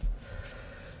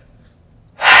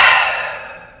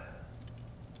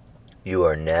You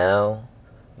are now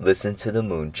listening to the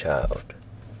Moonchild.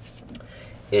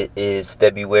 It is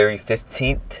February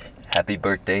 15th. Happy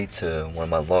birthday to one of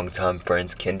my longtime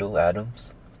friends, Kendall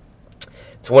Adams.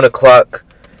 It's 1 o'clock,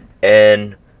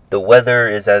 and the weather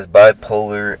is as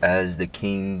bipolar as the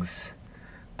Kings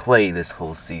play this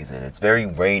whole season. It's very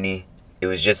rainy. It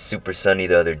was just super sunny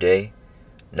the other day.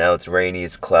 Now it's rainy,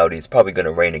 it's cloudy. It's probably going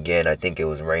to rain again. I think it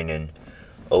was raining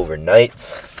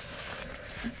overnight.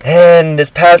 And this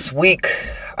past week,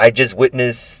 I just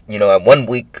witnessed, at 1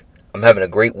 week, I'm having a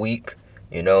great week,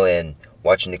 and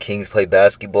watching the Kings play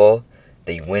basketball.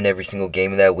 They win every single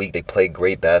game of that week. They play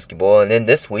great basketball. And then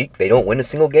this week, they don't win a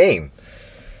single game.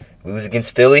 We lose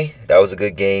against Philly. That was a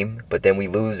good game. But then we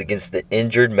lose against the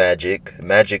injured Magic. The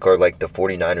Magic are like the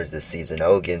 49ers this season. I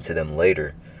will get into them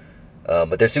later.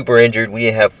 But they're super injured. We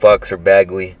didn't have Fox or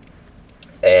Bagley.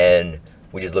 And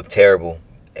we just looked terrible.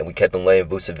 And we kept on letting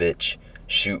Vucevic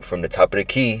shoot from the top of the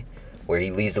key, where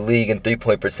he leads the league in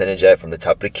three-point percentage at from the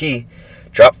top of the key.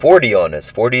 Dropped 40 on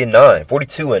us,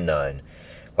 42 and 9.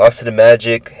 Lost to the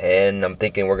Magic, and I'm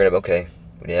thinking we didn't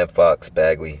have Fox,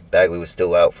 Bagley. Bagley was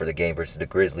still out for the game versus the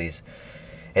Grizzlies.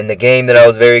 And the game that I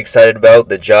was very excited about,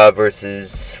 the Ja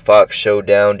versus Fox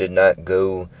showdown, did not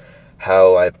go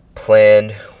how I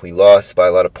planned. We lost by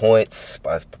a lot of points,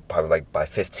 probably by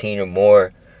 15 or more.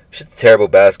 It was just a terrible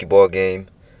basketball game.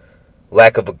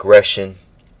 Lack of aggression.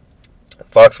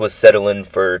 Fox was settling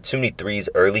for too many threes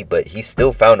early, but he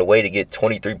still found a way to get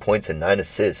 23 points and 9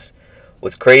 assists.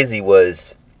 What's crazy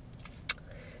was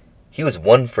he was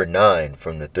 1 for 9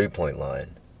 from the three-point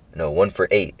line. No, 1 for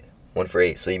 8. 1 for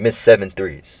 8. So he missed 7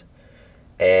 threes.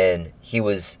 And he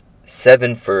was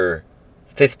 7 for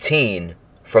 15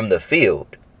 from the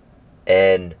field.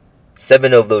 And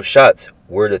 7 of those shots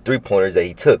were the three-pointers that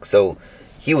he took. So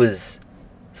he was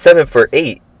 7 for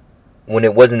 8 when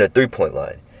it wasn't a three-point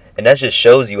line. And that just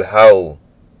shows you how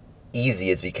easy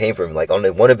it's became for him. Like, on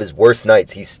one of his worst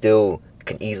nights, he still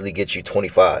can easily get you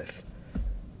 25.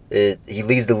 He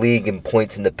leads the league in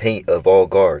points in the paint of all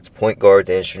guards. Point guards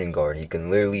and shooting guard. He can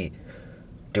literally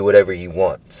do whatever he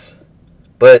wants.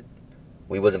 But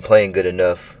we wasn't playing good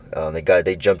enough.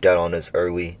 They jumped out on us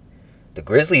early. The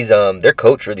Grizzlies, they're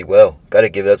coached really well. Got to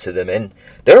give it up to them. And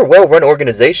they're a well-run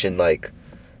organization. Like,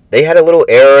 they had a little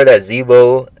era, that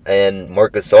Zebo and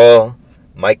Marc Gasol,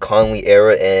 Mike Conley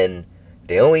era, and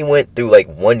they only went through like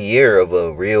 1 year of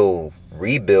a real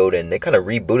rebuild, and they kind of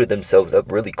rebooted themselves up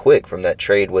really quick from that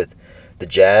trade with the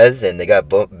Jazz, and they got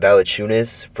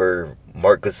Valanciunas for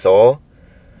Marc Gasol.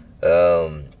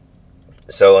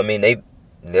 So I mean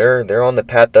they're on the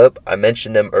path up. I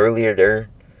mentioned them earlier.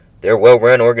 They're a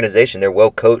well-run organization. They're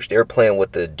well coached. They're playing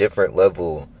with a different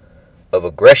level of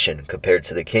aggression compared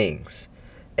to the Kings.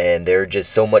 And they're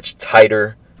just so much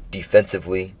tighter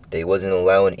defensively. They wasn't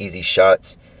allowing easy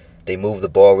shots. They move the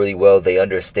ball really well. They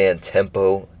understand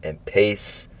tempo and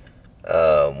pace.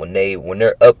 When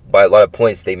they're up by a lot of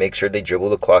points, they make sure they dribble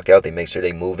the clock out. They make sure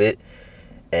they move it,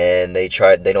 and they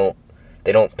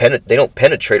don't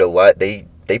penetrate a lot. They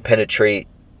penetrate.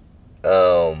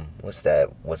 What's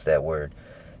that word?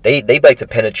 They like to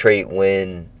penetrate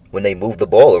when they move the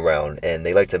ball around, and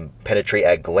they like to penetrate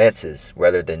at glances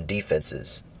rather than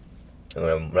defenses.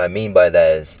 And what I mean by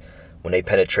that is when they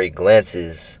penetrate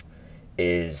glances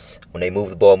is when they move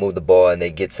the ball, and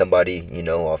they get somebody,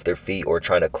 off their feet or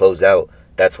trying to close out.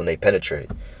 That's when they penetrate.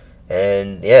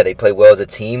 And yeah, they play well as a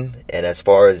team. And as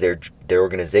far as their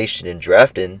organization and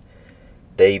drafting,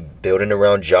 they building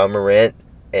around Ja Morant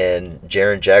and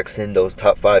Jaren Jackson, those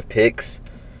top 5 picks.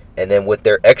 And then with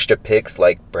their extra picks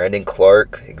like Brandon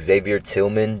Clark, Xavier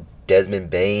Tillman, Desmond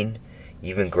Bane,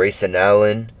 even Grayson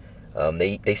Allen,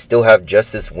 they still have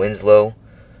Justice Winslow.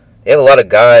 They have a lot of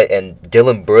guys, and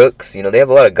Dylan Brooks. They have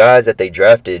a lot of guys that they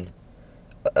drafted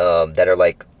that are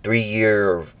like 3-year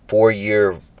or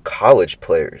 4-year college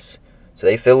players. So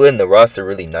they fill in the roster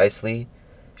really nicely.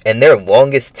 And their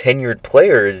longest tenured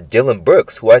player is Dylan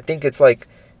Brooks, who I think it's like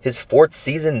his 4th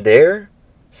season there.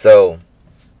 So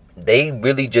they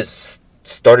really just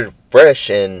started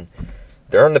fresh, and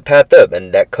they're on the path up.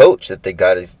 And that coach that they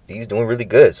got, he's doing really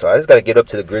good. So I just got to get up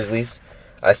to the Grizzlies.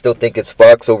 I still think it's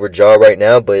Fox over Ja right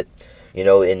now, but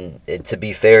to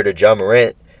be fair to Ja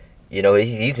Morant,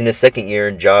 he's in his second year,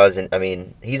 and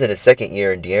he's in his second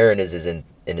year, and De'Aaron is in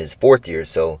his 4th year.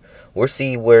 So we'll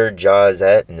see where Ja is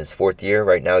at in his 4th year.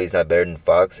 Right now, he's not better than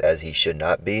Fox, as he should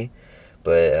not be,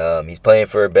 but he's playing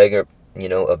for a better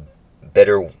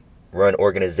run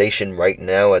organization right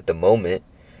now at the moment.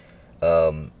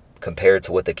 Compared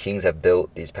to what the Kings have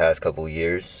built these past couple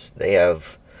years, they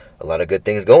have a lot of good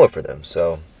things going for them.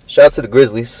 So shout out to the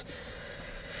Grizzlies.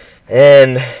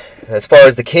 And as far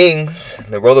as the Kings,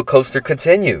 the roller coaster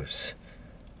continues.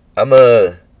 I'm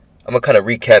a kind of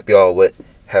recap y'all what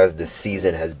has this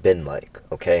season has been like.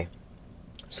 Okay,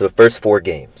 so the first 4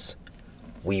 games,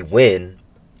 we win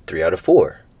 3 out of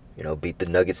 4. Beat the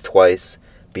Nuggets twice,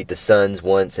 beat the Suns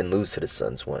once, and lose to the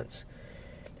Suns once.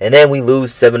 And then we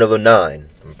lose 7 of 9.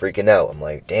 I'm freaking out. I'm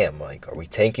like, damn, like, are we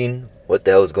tanking? What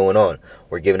the hell is going on?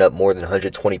 We're giving up more than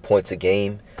 120 points a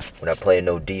game. We're not playing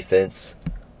no defense.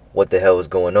 What the hell is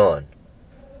going on?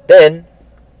 Then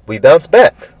we bounce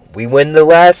back. We win the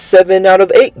last 7 out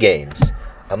of 8 games.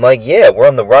 I'm like, yeah, we're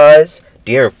on the rise.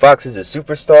 De'Aaron Fox is a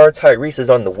superstar. Tyrese is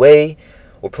on the way.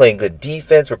 We're playing good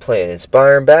defense. We're playing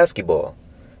inspiring basketball.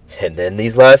 And then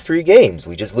these last 3 games,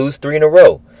 we just lose 3 in a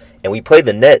row. And we play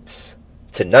the Nets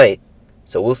tonight,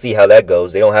 so we'll see how that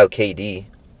goes. They don't have KD.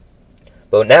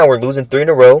 But now we're losing 3 in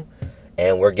a row,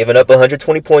 and we're giving up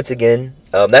 120 points again.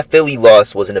 That Philly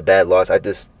loss wasn't a bad loss. I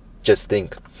just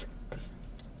think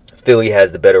Philly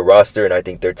has the better roster, and I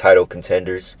think they're title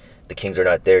contenders. The Kings are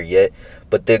not there yet.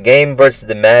 But the game versus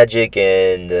the Magic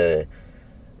and the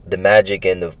Magic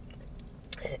and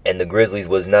the Grizzlies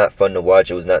was not fun to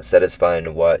watch. It was not satisfying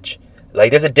to watch.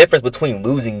 Like, there's a difference between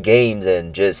losing games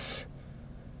and just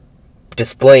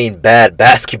displaying bad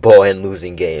basketball and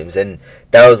losing games, and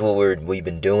that was what we've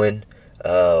been doing.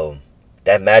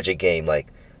 That Magic game, like,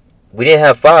 we didn't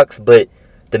have Fox, but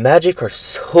the Magic are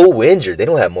so injured. They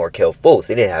don't have Markelle Fultz.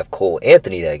 They didn't have Cole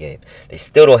Anthony that game. They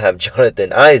still don't have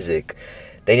Jonathan Isaac.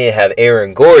 They didn't have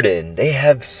Aaron Gordon. They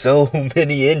have so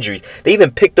many injuries. They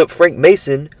even picked up Frank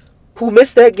Mason, who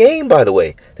missed that game, by the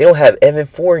way. They don't have Evan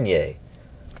Fournier.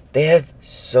 They have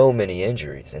so many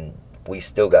injuries, and we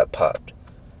still got popped.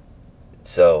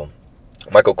 So,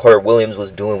 Michael Carter-Williams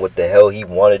was doing what the hell he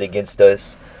wanted against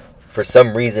us. For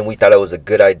some reason, we thought it was a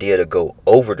good idea to go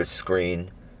over the screen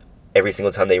every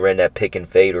single time they ran that pick and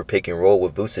fade or pick and roll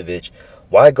with Vucevic.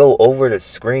 Why go over the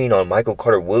screen on Michael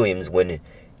Carter-Williams when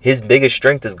his biggest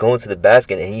strength is going to the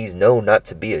basket and he's known not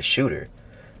to be a shooter?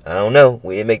 I don't know.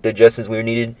 We didn't make the adjustments we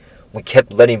needed. We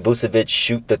kept letting Vucevic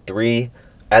shoot the 3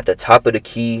 at the top of the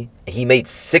key. He made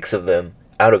 6 of them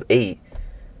out of 8.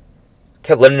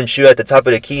 Kept letting him shoot at the top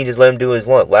of the key and just let him do his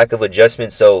want. Lack of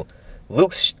adjustment. So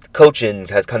Luke's coaching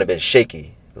has kind of been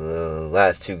shaky the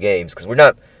last 2 games because we're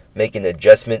not making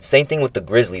adjustments. Same thing with the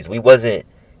Grizzlies. We wasn't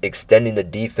extending the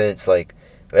defense. Like,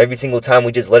 every single time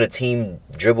we just let a team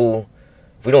dribble,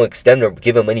 if we don't extend or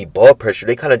give them any ball pressure,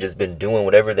 they kind of just been doing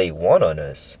whatever they want on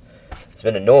us. It's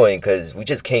been annoying because we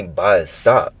just can't buy a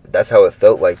stop. That's how it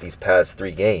felt like these past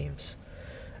 3 games.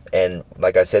 And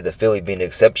like I said, the Philly being an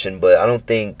exception, but I don't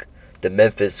think the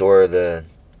Memphis or the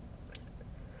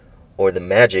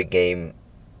Magic game,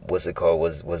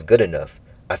 was good enough.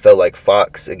 I felt like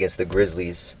Fox against the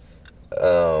Grizzlies.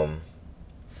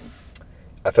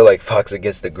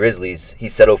 He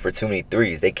settled for too many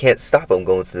threes. They can't stop him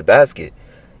going to the basket.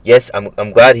 Yes,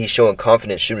 I'm glad he's showing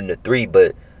confidence shooting the 3,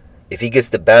 but if he gets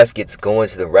the baskets going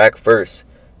to the rack first,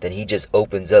 then he just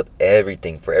opens up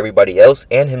everything for everybody else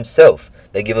and himself.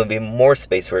 They give him even more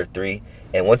space for a 3.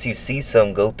 And once you see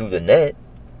some go through the net,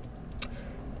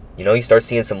 you start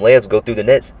seeing some layups go through the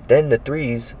nets, then the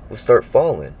 3s will start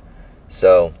falling.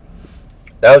 So,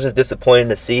 that was just disappointing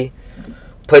to see.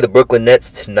 Play the Brooklyn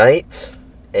Nets tonight.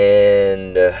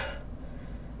 And,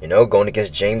 going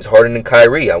against James Harden and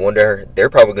Kyrie. I wonder, they're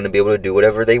probably going to be able to do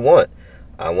whatever they want.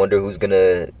 I wonder who's going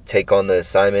to take on the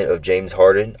assignment of James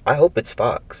Harden. I hope it's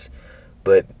Fox.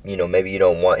 But, maybe you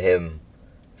don't want him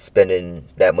spending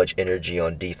that much energy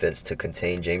on defense to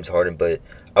contain James Harden, but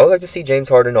I would like to see James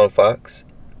Harden on Fox.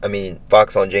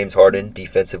 Fox on James Harden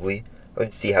defensively. I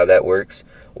would see how that works.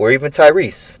 Or even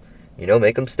Tyrese.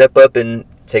 Make him step up and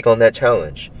take on that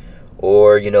challenge.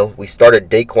 Or, we started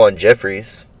Daquan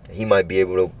Jeffries. He might be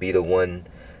able to be the one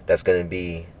that's going to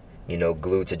be,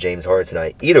 glued to James Harden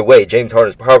tonight. Either way, James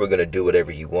Harden's probably going to do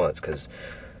whatever he wants because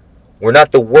we're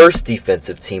not the worst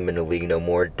defensive team in the league no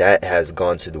more. That has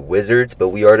gone to the Wizards, but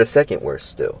we are the second worst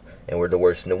still. And we're the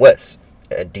worst in the West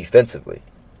defensively.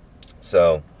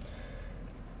 So,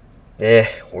 we're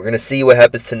going to see what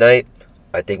happens tonight.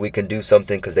 I think we can do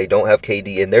something because they don't have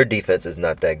KD, and their defense is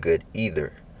not that good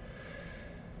either.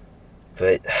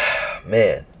 But,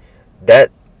 man,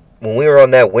 when we were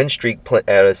on that win streak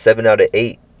at a 7 out of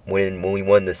 8, when we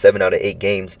won the 7 out of 8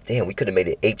 games, damn, we could have made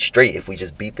it 8 straight if we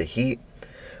just beat the Heat.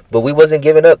 But we wasn't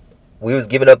giving up. We was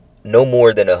giving up no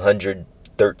more than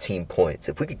 113 points.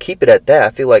 If we could keep it at that, I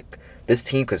feel like this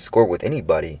team could score with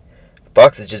anybody.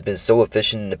 Fox has just been so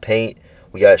efficient in the paint.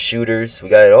 We got shooters. We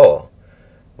got it all.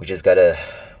 We just gotta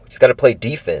play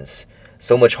defense.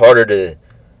 So much harder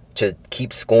to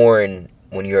keep scoring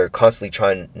when you're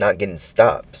constantly not getting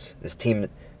stops. This team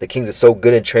the Kings are so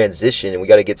good in transition, and we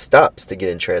got to get stops to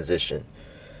get in transition.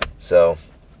 So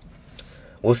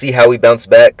we'll see how we bounce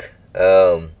back.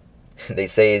 They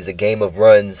say it's a game of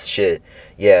runs. Shit,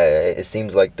 yeah, it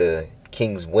seems like the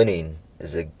Kings winning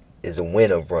is a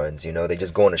win of runs. You know, they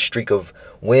just go on a streak of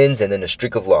wins and then a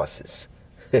streak of losses.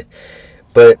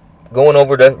 But going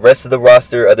over the rest of the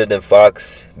roster, other than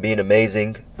Fox being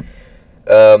amazing,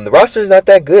 the roster is not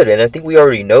that good, and I think we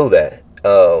already know that.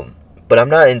 But I'm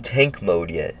not in tank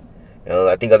mode yet. You know,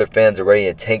 I think other fans are already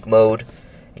in tank mode.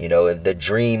 You know, the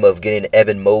dream of getting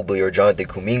Evan Mobley or Jonathan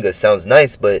Kuminga sounds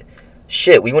nice, but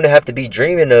shit, we wouldn't have to be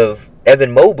dreaming of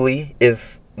Evan Mobley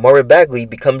if Marvin Bagley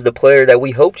becomes the player that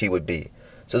we hoped he would be.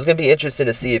 So it's going to be interesting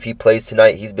to see if he plays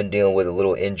tonight. He's been dealing with a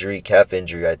little injury, calf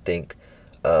injury, I think.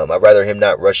 I'd rather him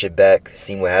not rush it back,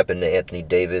 seeing what happened to Anthony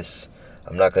Davis.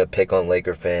 I'm not going to pick on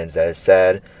Laker fans. That is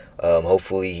sad.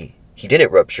 Hopefully he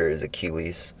didn't rupture his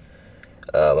Achilles.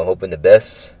 I'm hoping the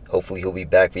best. Hopefully he'll be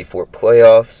back before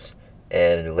playoffs,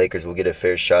 and the Lakers will get a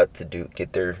fair shot to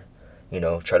get their,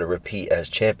 try to repeat as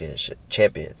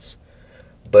champions.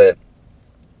 But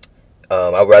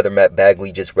I'd rather Matt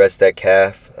Bagley just rest that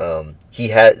calf. He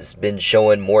has been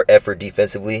showing more effort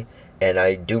defensively, and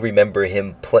I do remember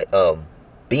him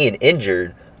being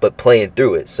injured but playing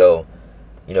through it. So,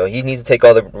 he needs to take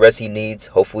all the rest he needs.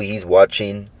 Hopefully he's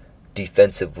watching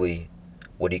defensively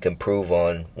what he can prove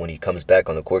on when he comes back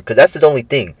on the court, because that's his only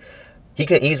thing. He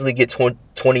can easily get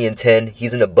 20 and 10.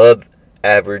 He's an above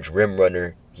average rim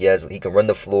runner. He can run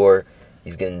the floor.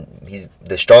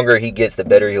 The stronger he gets, the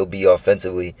better he'll be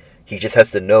offensively. He just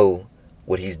has to know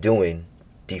what he's doing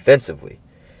defensively.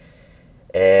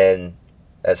 And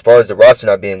as far as the roster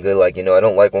not being good, I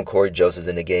don't like when Corey Joseph's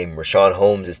in the game. Rashawn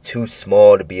Holmes is too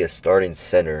small to be a starting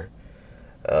center.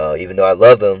 Even though I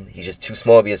love him, he's just too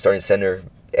small to be a starting center.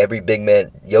 Every big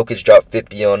man, Jokic dropped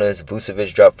 50 on us,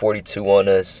 Vucevic dropped 42 on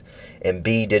us, and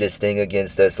B did his thing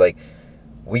against us.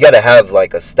 We got to have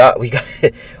a stop. We got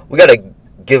to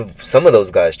give some of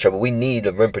those guys trouble. We need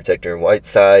a rim protector. And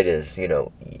Whiteside is,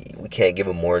 we can't give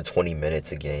him more than 20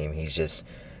 minutes a game. He's just,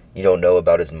 you don't know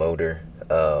about his motor.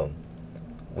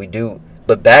 We do,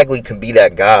 but Bagley can be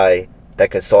that guy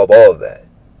that can solve all of that.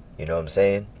 You know what I'm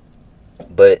saying?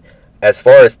 But as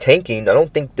far as tanking, I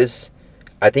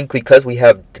think because we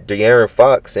have De'Aaron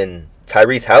Fox and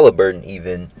Tyrese Halliburton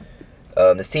even,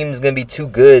 this team is going to be too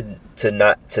good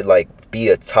to be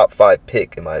a top 5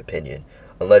 pick, in my opinion.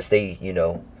 Unless they,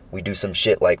 we do some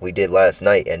shit like we did last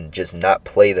night and just not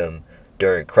play them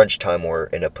during crunch time or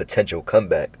in a potential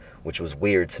comeback, which was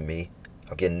weird to me.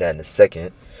 I'll get into that in a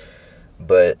second.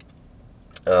 But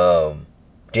De'Aaron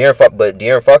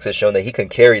Fox has shown that he can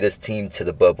carry this team to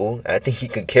the bubble. I think he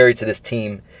can carry to this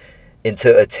team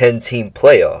into a 10-team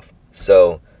playoff.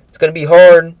 So it's going to be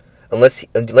hard unless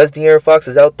De'Aaron Fox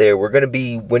is out there. We're going to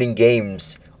be winning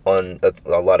games on a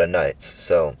lot of nights.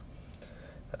 So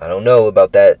I don't know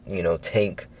about that,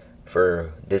 tank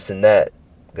for this and that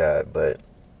guy, but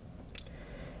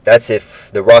that's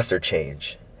if the roster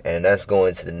change. And that's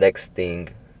going to the next thing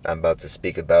I'm about to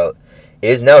speak about. It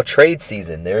is now trade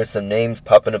season. There are some names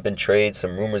popping up in trades,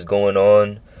 some rumors going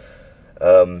on.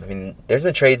 There's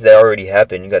been trades that already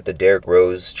happened. You got the Derrick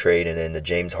Rose trade and then the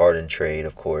James Harden trade,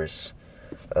 of course.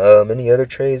 Any other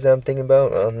trades that I'm thinking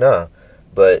about? Nah.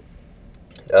 But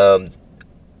the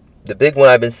big one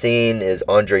I've been seeing is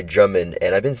Andre Drummond,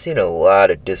 and I've been seeing a lot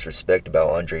of disrespect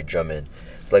about Andre Drummond.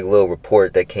 It's like a little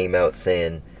report that came out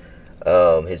saying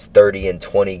his 30 and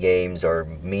 20 games are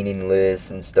meaningless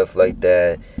and stuff like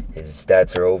that. His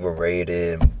stats are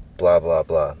overrated, blah, blah,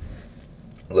 blah.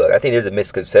 Look, I think there's a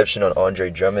misconception on Andre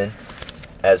Drummond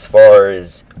as far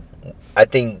as, I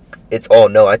think it's all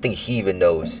no. I think he even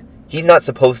knows. He's not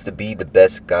supposed to be the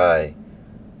best guy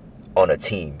on a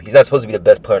team. He's not supposed to be the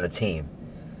best player on a team.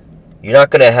 You're not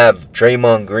going to have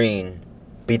Draymond Green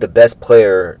be the best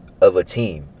player of a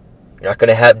team. You're not going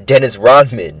to have Dennis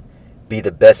Rodman be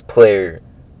the best player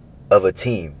of a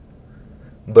team.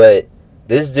 But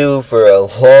this dude for a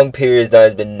long period of time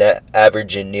has been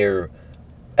averaging near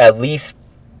at least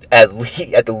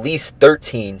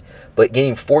 13, but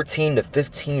getting 14 to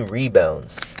 15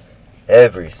 rebounds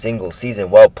every single season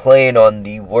while playing on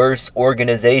the worst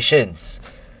organizations,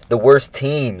 the worst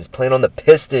teams, playing on the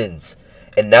Pistons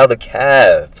and now the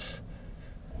Cavs.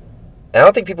 And I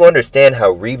don't think people understand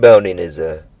how rebounding is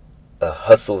a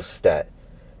hustle stat.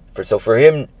 For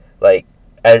him,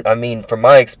 from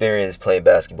my experience playing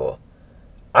basketball,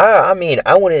 I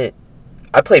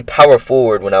played power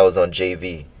forward when I was on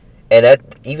JV. And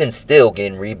even still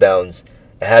getting rebounds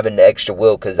and having the extra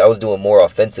will, because I was doing more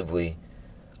offensively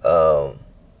that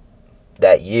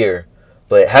year.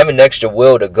 But having extra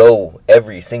will to go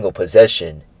every single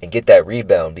possession and get that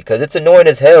rebound, because it's annoying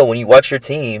as hell when you watch your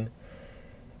team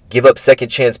give up second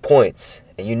chance points,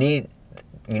 and you need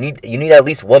at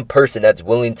least one person that's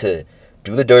willing to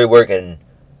do the dirty work and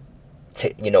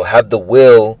have the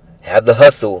will, have the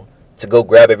hustle to go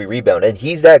grab every rebound. And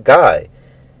he's that guy.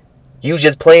 He was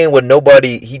just playing with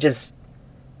nobody. He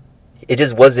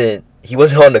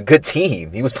wasn't on a good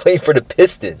team. He was playing for the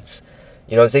Pistons.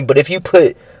 You know what I'm saying? But if you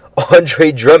put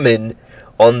Andre Drummond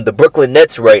on the Brooklyn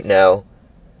Nets right now,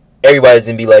 everybody's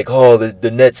going to be like, oh,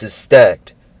 the Nets is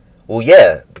stacked. Well,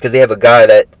 yeah, because they have a guy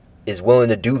that is willing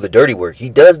to do the dirty work. He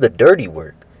does the dirty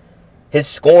work. His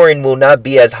scoring will not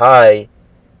be as high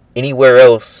anywhere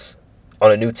else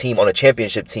on a new team, on a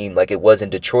championship team, like it was in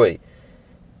Detroit.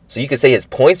 So you could say his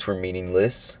points were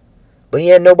meaningless, but he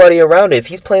had nobody around it. If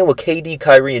he's playing with KD,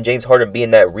 Kyrie, and James Harden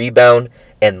being that rebounder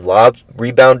and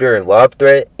lob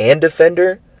threat and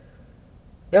defender,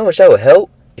 you know how much that would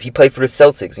help? If he played for the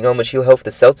Celtics, you know how much he'll help the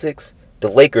Celtics? The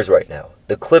Lakers right now.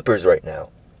 The Clippers right now.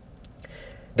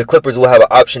 The Clippers will have an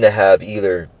option to have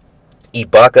either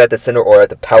Ibaka at the center or at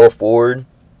the power forward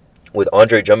with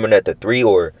Andre Drummond at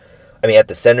the at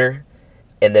the center,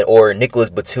 and then or Nicholas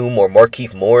Batum or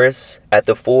Markieff Morris at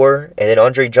the 4, and then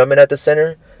Andre Drummond at the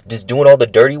center, just doing all the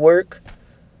dirty work.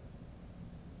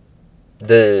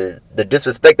 The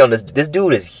disrespect on this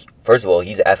dude is, first of all,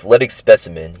 he's an athletic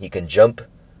specimen. He can jump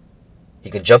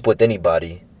with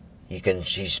anybody.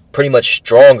 He's pretty much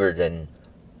stronger than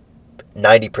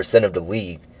 90% of the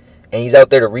league, and he's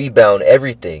out there to rebound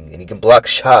everything, and he can block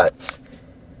shots.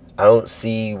 I don't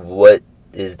see what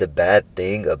is the bad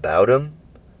thing about him.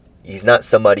 He's not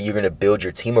somebody you're going to build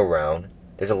your team around.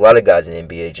 There's a lot of guys in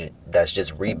the NBA that's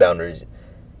just rebounders.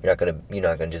 You're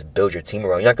not gonna just build your team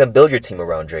around. You're not gonna build your team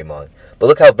around Draymond. But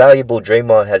look how valuable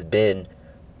Draymond has been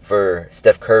for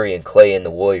Steph Curry and Klay and the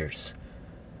Warriors.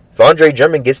 If Andre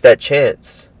Drummond gets that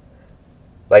chance,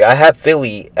 like, I have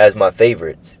Philly as my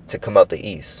favorites to come out the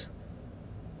East.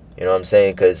 You know what I'm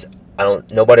saying? Because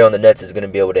nobody on the Nets is gonna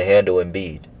be able to handle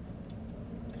Embiid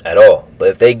at all. But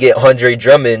if they get Andre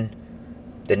Drummond,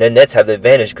 then the Nets have the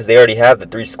advantage because they already have the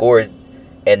 3 scorers,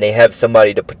 and they have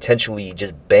somebody to potentially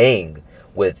just bang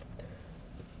with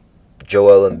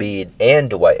Joel Embiid and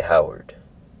Dwight Howard.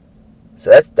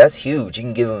 So that's huge.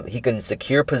 He can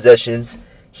secure possessions.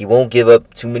 He won't give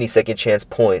up too many second chance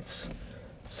points.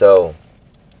 So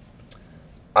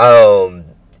I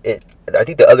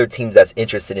think the other teams that's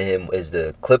interested in him is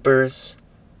the Clippers,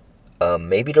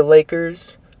 maybe the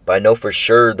Lakers, but I know for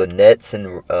sure the Nets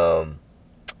and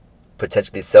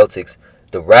potentially the Celtics.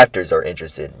 The Raptors are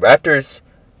interested. Raptors,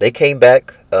 they came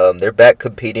back. They're back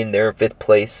competing. They're in 5th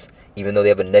place, even though they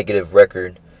have a negative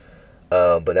record.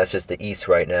 But that's just the East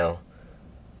right now.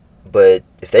 But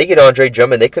if they get Andre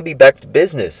Drummond, they could be back to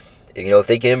business. If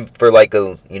they get him for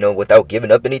without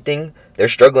giving up anything, they're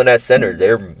struggling at center.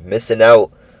 They're missing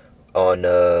out on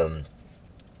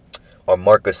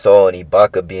Marc Gasol and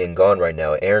Ibaka being gone right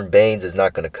now. Aaron Baines is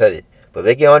not going to cut it. But if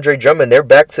they get Andre Drummond, they're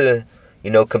back to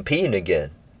competing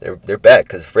again. They're back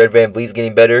because Fred VanVleet's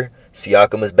getting better.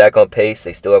 Siakam is back on pace.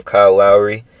 They still have Kyle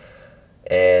Lowry,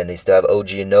 and they still have OG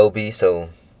Anunoby. So,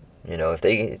 if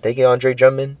they get Andre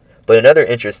Drummond. But another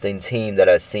interesting team that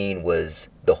I've seen was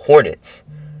the Hornets.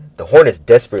 The Hornets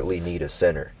desperately need a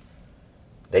center.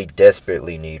 They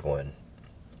desperately need one.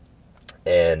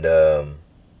 And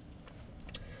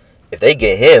if they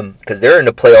get him, because they're in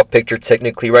the playoff picture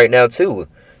technically right now too,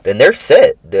 then they're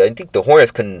set. I think the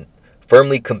Hornets can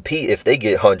firmly compete if they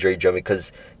get Andre Drummond,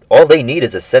 because all they need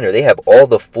is a center. They have all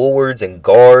the forwards and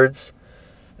guards.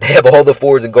 They have all the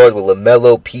forwards and guards with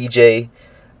LaMelo,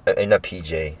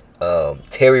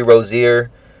 Terry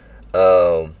Rozier,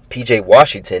 PJ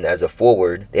Washington as a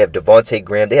forward. They have Devontae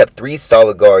Graham. They have 3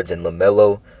 solid guards in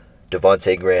LaMelo,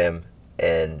 Devontae Graham,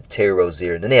 and Terry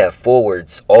Rozier. And then they have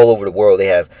forwards all over the world. They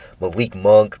have Malik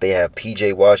Monk. They have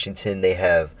PJ Washington. They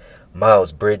have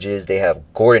Miles Bridges. They have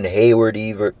Gordon Hayward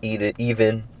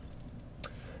even.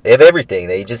 They have everything.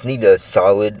 They just need a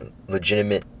solid,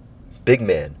 legitimate big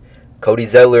man. Cody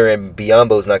Zeller and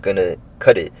Biyombo's not going to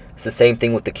cut it. It's the same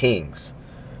thing with the Kings.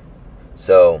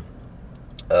 So,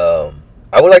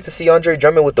 I would like to see Andre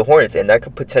Drummond with the Hornets, and that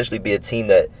could potentially be a team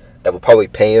that would probably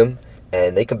pay him,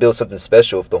 and they can build something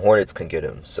special if the Hornets can get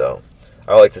him. So,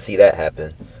 I would like to see that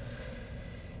happen.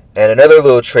 And another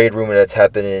little trade rumor that's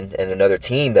happening, and another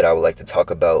team that I would like to talk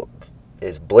about,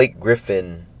 is Blake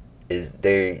Griffin.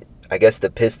 I guess the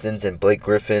Pistons and Blake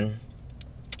Griffin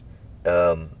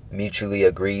mutually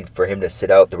agreed for him to sit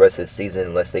out the rest of the season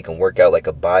unless they can work out like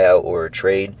a buyout or a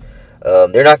trade.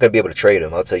 They're not going to be able to trade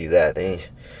him, I'll tell you that.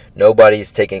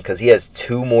 Nobody's taking, because he has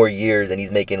 2 more years and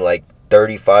he's making like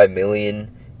 $35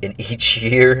 million in each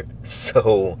year.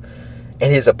 So,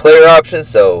 and he's a player option.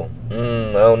 So, I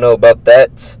don't know about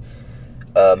that.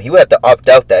 He would have to opt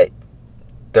out that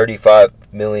 $35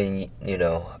 million,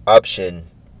 option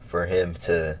for him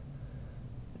to,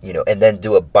 and then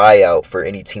do a buyout for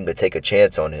any team to take a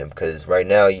chance on him. Because right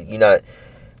now, you're not.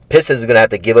 Pistons are gonna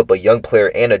have to give up a young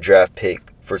player and a draft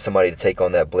pick for somebody to take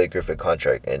on that Blake Griffin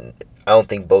contract, and I don't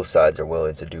think both sides are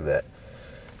willing to do that.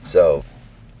 So,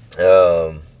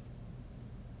 but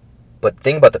the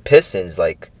thing about the Pistons,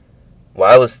 like,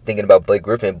 while I was thinking about Blake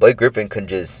Griffin can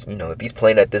just, if he's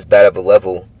playing at this bad of a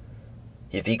level,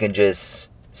 if he can just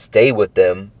stay with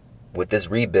them with this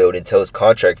rebuild until his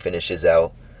contract finishes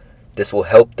out, this will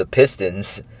help the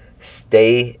Pistons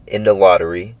stay in the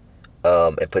lottery,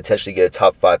 and potentially get a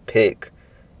top 5 pick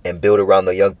and build around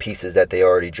the young pieces that they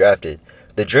already drafted.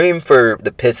 The dream for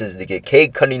the Pistons is to get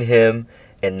Cade Cunningham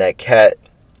and that cat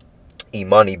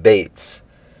Imani Bates.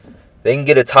 They can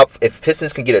get if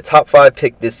Pistons can get a top 5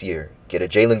 pick this year, get a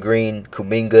Jalen Green,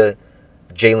 Kuminga,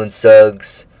 Jalen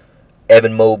Suggs,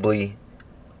 Evan Mobley,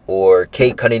 or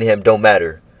Cade Cunningham, don't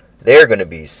matter. They're going to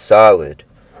be solid.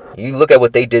 You look at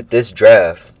what they did this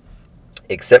draft,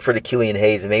 except for the Killian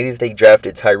Hayes, and maybe if they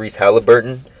drafted Tyrese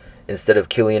Halliburton instead of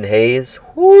Killian Hayes,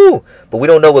 whoo! But we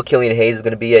don't know what Killian Hayes is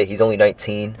going to be at. He's only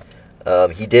 19.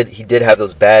 He did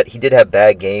have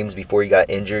bad games before he got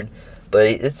injured,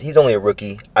 but he's only a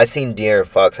rookie. I seen De'Aaron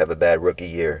Fox have a bad rookie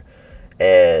year,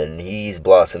 and he's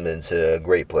blossomed into a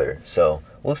great player. So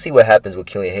we'll see what happens with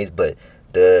Killian Hayes. But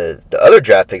the other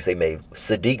draft picks they made,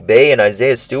 Sadiq Bey and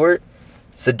Isaiah Stewart.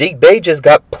 Sadiq Bey just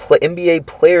got NBA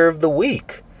Player of the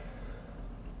Week.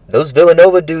 Those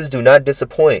Villanova dudes do not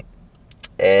disappoint.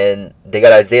 And they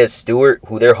got Isaiah Stewart,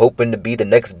 who they're hoping to be the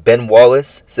next Ben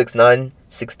Wallace, 6'9",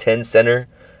 6'10" center.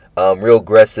 Real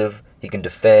aggressive. He can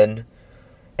defend.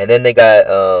 And then they got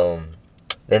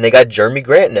Jeremy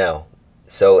Grant now.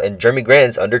 And Jeremy Grant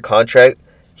is under contract.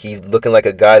 He's looking like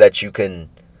a guy that who can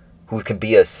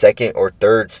be a second or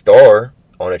third star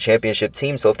on a championship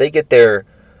team. So if they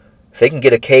can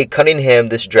get a Cade Cunningham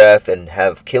this draft and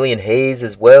have Killian Hayes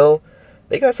as well,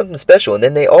 they got something special. And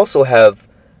then they also have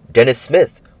Dennis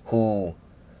Smith, who,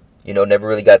 never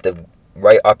really got the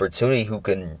right opportunity, who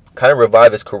can kind of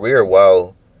revive his career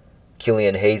while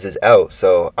Killian Hayes is out.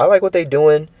 So I like what they're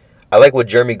doing. I like what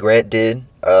Jeremy Grant did.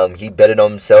 He betted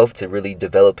on himself to really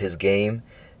develop his game,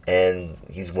 and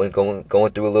he's going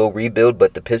through a little rebuild.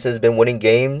 But the Pistons have been winning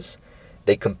games.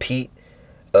 They compete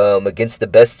against the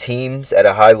best teams at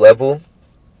a high level,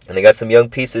 and they got some young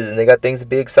pieces, and they got things to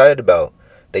be excited about.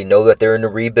 They know that they're in a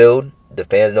rebuild. The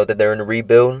fans know that they're in a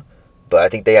rebuild, but I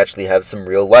think they actually have some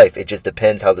real life. It just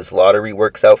depends how this lottery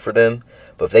works out for them.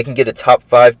 But if they can get a top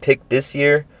 5 pick this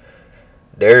year,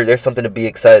 there's something to be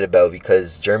excited about,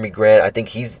 because Jeremy Grant, I think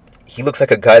he looks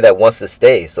like a guy that wants to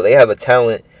stay. So they have a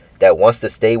talent that wants to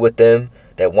stay with them,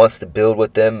 that wants to build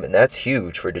with them, and that's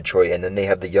huge for Detroit. And then they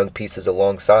have the young pieces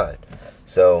alongside.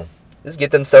 So just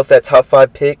get themselves that top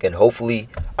 5 pick, and hopefully,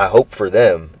 I hope for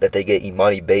them that they get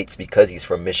Imani Bates because he's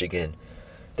from Michigan.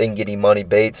 They can get Imani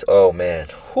Bates, oh man,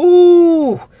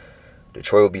 whoo!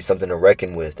 Detroit will be something to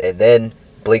reckon with. And then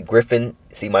Blake Griffin,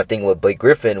 see, my thing with Blake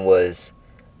Griffin was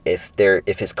if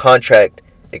his contract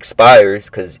expires,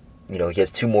 because he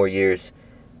has 2 more years,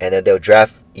 and then they'll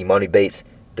draft Imani Bates,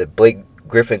 the Blake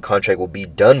Griffin contract will be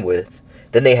done with.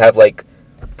 Then they have like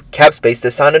cap space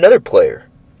to sign another player.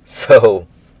 So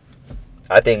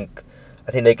I think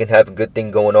they can have a good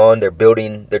thing going on. They're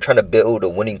trying to build a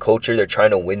winning culture. They're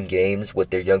trying to win games with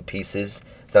their young pieces.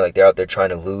 It's not like they're out there trying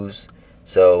to lose.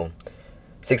 So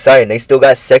it's exciting. They still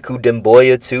got Sekou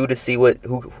Demboya too to see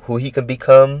who he can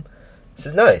become. This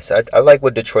is nice. I like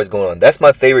what Detroit's going on. That's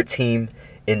my favorite team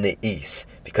in the East,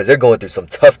 because they're going through some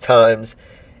tough times,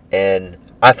 and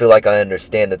I feel like I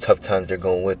understand the tough times they're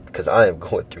going with, because I am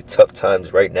going through tough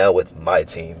times right now with my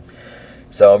team.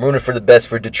 So I'm rooting for the best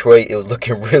for Detroit. It was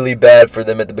looking really bad for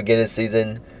them at the beginning of the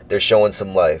season. They're showing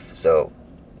some life. So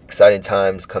exciting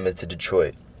times coming to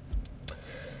Detroit.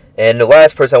 And the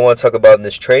last person I want to talk about in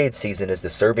this trade season is the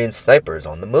Serbian Snipers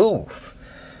on the move.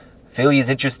 Philly is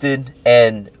interested,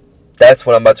 and that's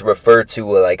what I'm about to refer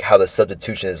to, like how the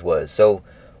substitutions was. So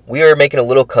we are making a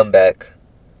little comeback.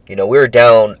 We were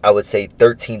down, I would say,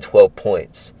 13, 12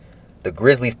 points. The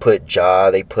Grizzlies put Ja,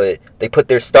 they put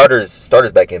their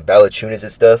starters back in, Valanciunas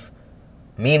and stuff.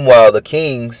 Meanwhile, the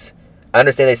Kings, I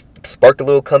understand they sparked a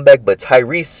little comeback, but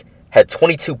Tyrese had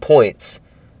 22 points,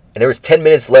 and there was 10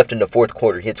 minutes left in the fourth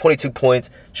quarter. He had 22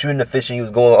 points, shooting efficient, he was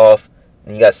going off,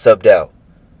 and he got subbed out.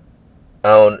 I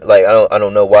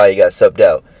don't know why he got subbed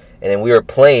out. And then we were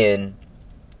playing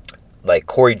like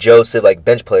Corey Joseph, like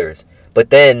bench players. But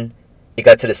then it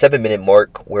got to the 7-minute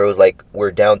mark where it was like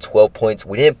we're down 12 points.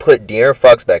 We didn't put De'Aaron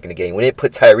Fox back in the game. We didn't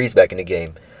put Tyrese back in the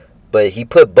game. But he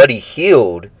put Buddy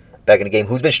Hield back in the game,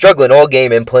 who's been struggling all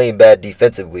game and playing bad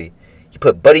defensively. He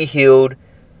put Buddy Hield,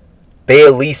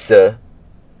 Bayalisa.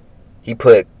 He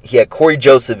had Corey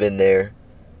Joseph in there,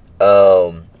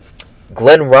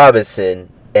 Glenn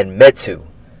Robinson, and Metu.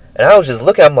 And I was just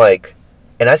looking, I'm like,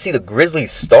 and I see the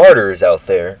Grizzlies starters out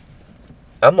there.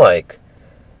 I'm like,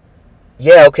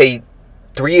 yeah, okay,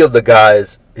 3 of the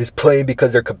guys is playing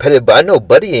because they're competitive, but I know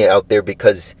Buddy ain't out there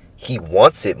because he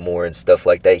wants it more and stuff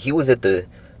like that. He was at the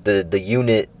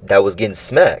unit that was getting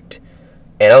smacked.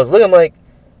 And I was looking, I'm like,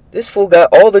 this fool got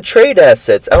all the trade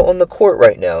assets out on the court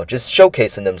right now, just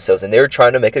showcasing themselves, and they were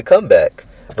trying to make a comeback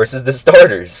versus the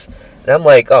starters. And I'm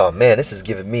like, oh man, this is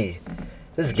giving me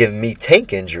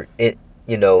tank injury,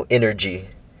 energy.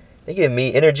 They giving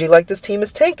me energy like this team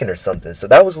is tanking or something. So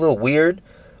that was a little weird,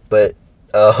 but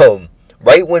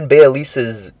right when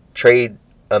Bayalisa's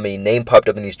name popped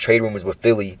up in these trade rumors with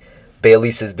Philly,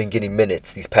 Bayalisa's been getting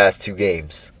minutes these past 2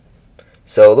 games.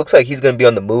 So it looks like he's going to be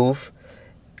on the move.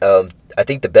 I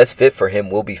think the best fit for him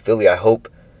will be Philly. I hope.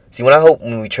 See,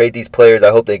 when we trade these players,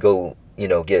 I hope they go,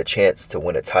 get a chance to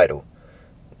win a title.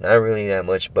 Not really that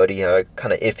much Buddy. I'm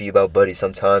kind of iffy about Buddy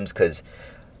sometimes because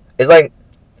it's like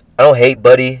I don't hate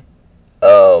Buddy.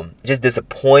 Just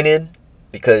disappointed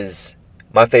because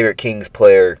my favorite Kings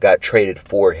player got traded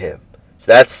for him.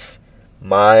 So that's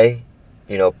my,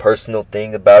 personal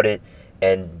thing about it.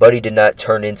 And Buddy did not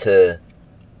turn into,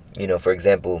 for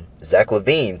example, Zach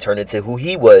LaVine turned into who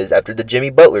he was after the Jimmy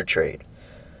Butler trade.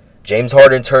 James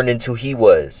Harden turned into who he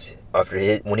was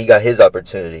when he got his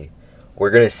opportunity. We're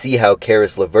going to see how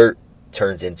Karis LeVert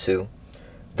turns into.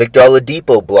 Victor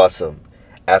Oladipo blossomed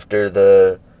after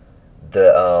the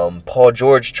Paul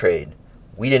George trade.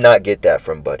 We did not get that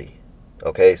from Buddy.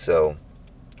 Okay, so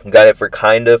we got it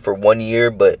for 1 year,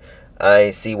 but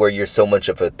I see where you're so much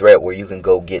of a threat where you can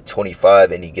go get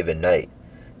 25 any given night.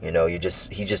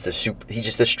 He's just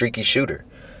a streaky shooter.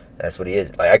 That's what he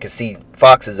is. Like I can see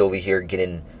Fox is over here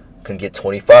can get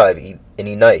 25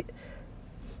 any night.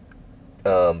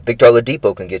 Victor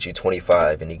Oladipo can get you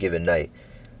 25 any given night.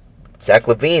 Zach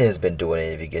LaVine has been doing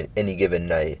it any given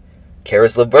night.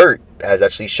 Karis LeVert has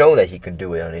actually shown that he can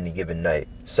do it on any given night.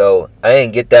 So I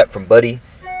ain't get that from Buddy.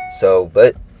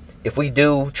 But if we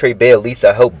do trade Bayalisa,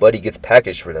 I hope Buddy gets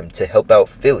packaged for them to help out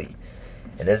Philly.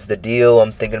 And that's the deal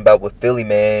I'm thinking about with Philly,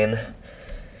 man.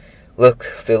 Look,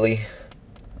 Philly,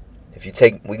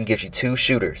 we can give you 2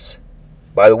 shooters.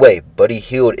 By the way, Buddy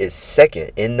Hield is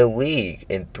 2nd in the league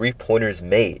in 3-pointers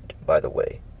made, by the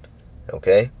way.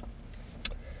 Okay?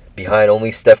 Behind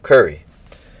only Steph Curry.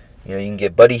 You can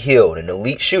get Buddy Hield, an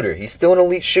elite shooter. He's still an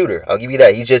elite shooter. I'll give you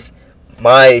that. He's just,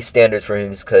 my standards for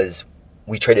him is because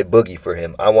we traded Boogie for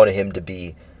him. I wanted him to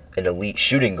be an elite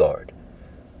shooting guard,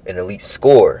 an elite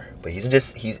scorer. But he's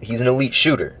an elite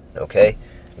shooter, okay?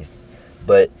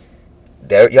 But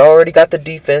y'all already got the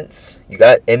defense. You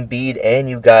got Embiid and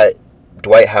you got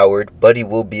Dwight Howard. Buddy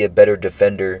will be a better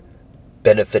defender,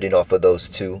 benefiting off of those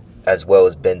 2, as well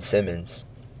as Ben Simmons.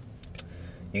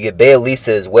 You get Bayalisa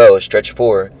as well as stretch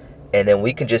 4, and then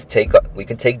we can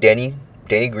take Danny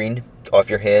Green off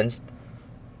your hands,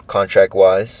 contract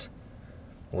wise.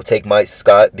 We'll take Mike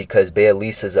Scott because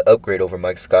Bayalisa is an upgrade over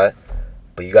Mike Scott.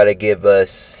 But you got to give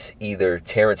us either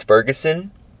Terrence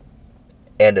Ferguson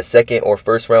and a 2nd or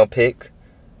 1st round pick.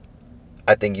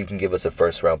 I think you can give us a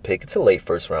 1st round pick. It's a late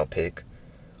 1st round pick.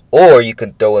 Or you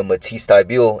can throw in Matisse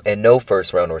Thybulle and no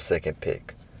 1st round or 2nd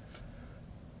pick.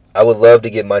 I would love to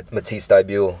get Matisse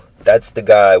Thybulle. That's the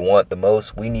guy I want the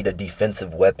most. We need a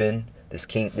defensive weapon. This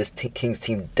Kings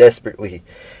team desperately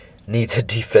needs a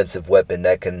defensive weapon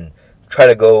that can try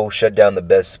to go shut down the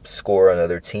best scorer on the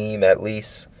other team at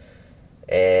least.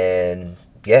 And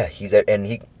yeah, he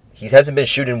hasn't been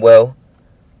shooting well,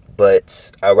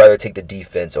 but I'd rather take the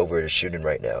defense over the shooting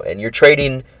right now. And you're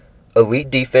trading elite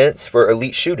defense for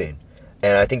elite shooting.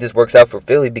 And I think this works out for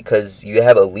Philly because you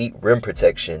have elite rim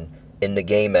protection in the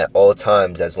game at all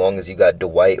times as long as you got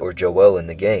Dwight or Joel in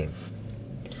the game.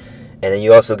 And then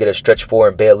you also get a stretch 4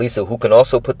 in Bayalisa who can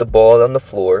also put the ball on the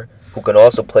floor, who can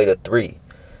also play the 3.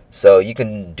 So you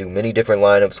can do many different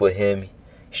lineups with him.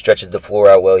 He stretches the floor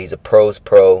out well. He's a pro's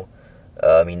pro.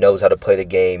 He knows how to play the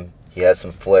game. He has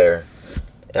some flair.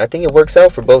 And I think it works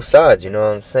out for both sides. You know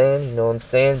what I'm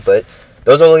saying? But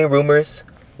those are only rumors.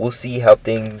 We'll see how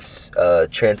things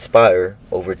transpire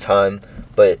over time.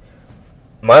 But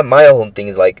my own thing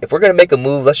is like, if we're going to make a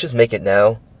move, let's just make it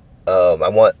now.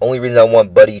 Only reason I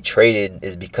want Buddy traded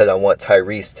is because I want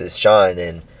Tyrese to shine.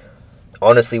 And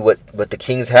honestly, what the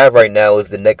Kings have right now is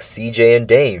the next CJ and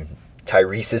Dame.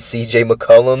 Tyrese is CJ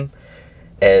McCollum,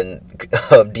 and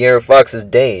De'Aaron Fox is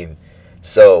Dame.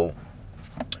 So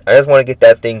I just want to get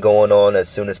that thing going on as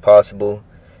soon as possible,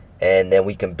 and then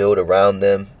we can build around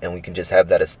them, and we can just have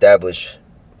that established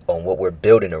on what we're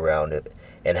building around it,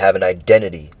 and have an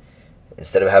identity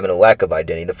instead of having a lack of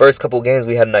identity. The first couple of games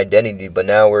we had an identity, but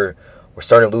now we're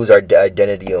starting to lose our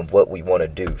identity of what we want to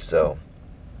do. So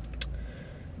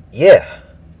yeah,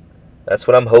 that's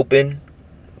what I'm hoping.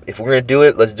 If we're gonna do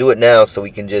it, let's do it now, so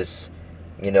we can just,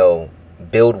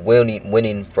 build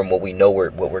winning from what we know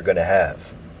what we're gonna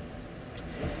have.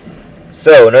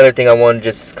 So another thing I want to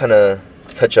just kind of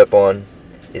touch up on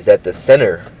is that the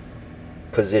center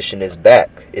position is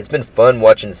back. It's been fun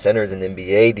watching centers in the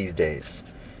NBA these days.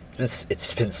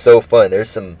 It's been so fun.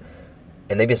 And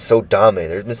they've been so dominant.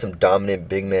 There's been some dominant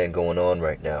big man going on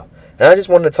right now. And I just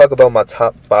wanted to talk about my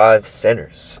top 5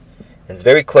 centers. And it's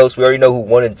very close. We already know who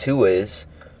 1 and 2 is,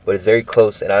 but it's very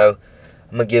close. And I'm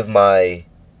gonna give my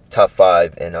top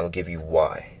 5, and I'll give you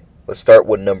why. Let's start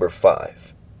with number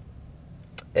 5.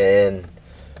 And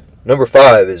number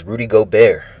 5 is Rudy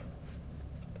Gobert.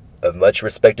 A much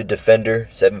respected defender,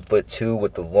 7'2"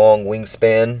 with the long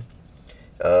wingspan.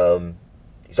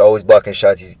 He's always blocking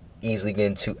shots. He's easily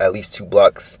getting at least 2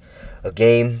 blocks a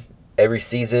game every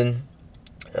season.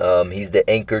 He's the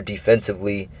anchor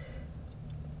defensively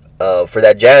for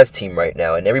that Jazz team right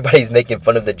now. And everybody's making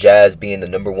fun of the Jazz being the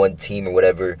number 1 team or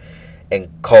whatever and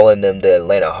calling them the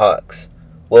Atlanta Hawks.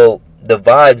 Well, the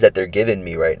vibes that they're giving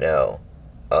me right now,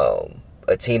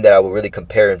 a team that I would really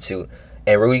compare him to,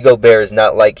 and Rudy Gobert is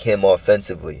not like him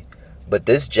offensively, but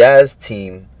this Jazz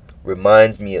team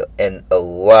reminds me a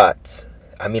lot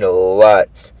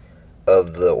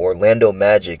of the Orlando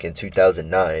Magic in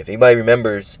 2009. If anybody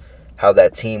remembers how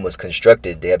that team was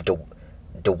constructed, they have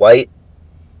Dwight,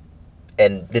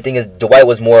 and the thing is, Dwight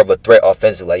was more of a threat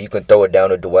offensively. Like, you can throw it down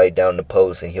to Dwight down the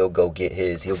post, and he'll go get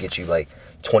his. He'll get you like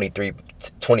 23,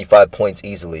 25 points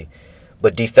easily.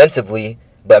 But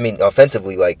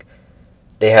offensively, like,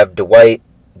 they have Dwight,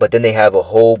 but then they have a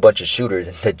whole bunch of shooters.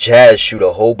 And the Jazz shoot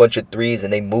a whole bunch of threes,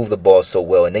 and they move the ball so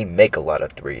well, and they make a lot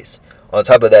of threes. On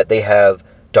top of that, they have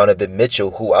Donovan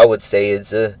Mitchell, who I would say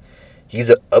he's an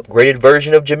upgraded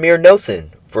version of Jameer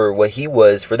Nelson for what he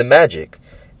was for the Magic.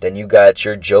 Then you got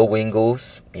your Joe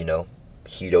Ingles, Hedo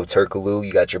Turkoglu.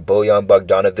 You got your Bojan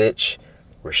Bogdanovic,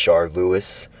 Rashard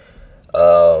Lewis.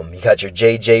 You got your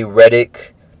J.J. Redick,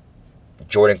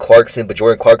 Jordan Clarkson, but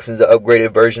Jordan Clarkson's an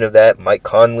upgraded version of that. Mike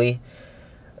Conley.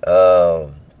 They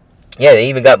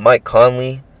even got Mike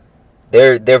Conley.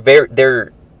 They're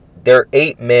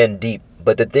 8 men deep.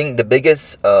 But the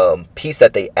biggest piece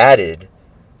that they added,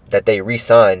 that they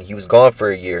re-signed, he was gone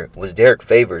for a year, was Derek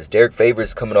Favors. Derek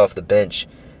Favors coming off the bench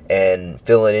and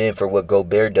filling in for what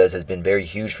Gobert does has been very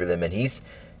huge for them. And he's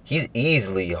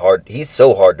easily hard. He's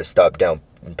so hard to stop down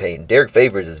in paint. Derek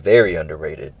Favors is very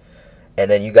underrated.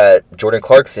 And then you got Jordan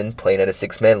Clarkson playing at a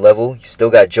 6-man level. You still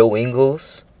got Joe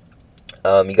Ingles.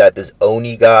 You got this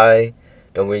Oni guy.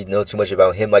 Don't really know too much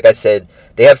about him. Like I said,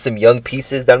 they have some young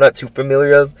pieces that I'm not too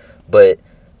familiar of, but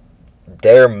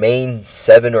their main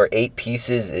 7 or 8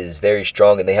 pieces is very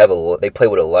strong, and they play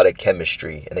with a lot of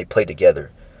chemistry, and they play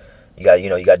together. You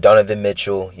got Donovan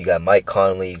Mitchell, you got Mike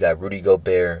Conley, you got Rudy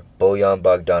Gobert, Bojan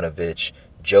Bogdanovic,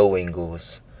 Joe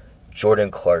Ingles, Jordan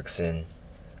Clarkson,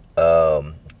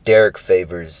 Derek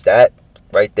Favors. That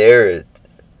right there,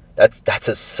 that's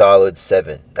a solid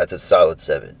 7. That's a solid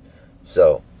 7.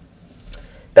 So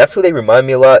that's who they remind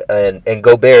me a lot. And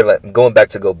Gobert, like, going back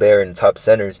to Gobert and top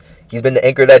centers, he's been the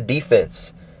anchor of that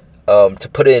defense. To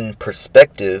put it in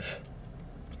perspective,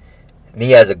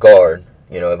 me as a guard,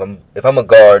 if I'm a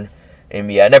guard, and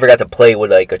I never got to play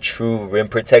with like a true rim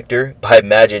protector, but I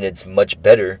imagine it's much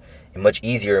better and much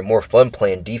easier and more fun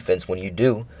playing defense when you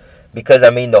do. Because,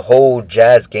 the whole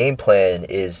Jazz game plan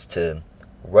is to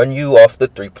run you off the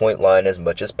 3-point line as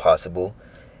much as possible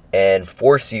and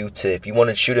force you to, if you want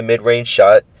to shoot a mid-range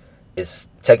shot, it's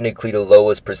technically the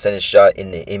lowest percentage shot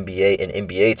in the NBA, in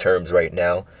NBA terms right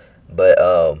now. But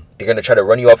they're going to try to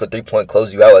run you off the 3-point,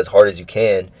 close you out as hard as you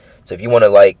can. So if you want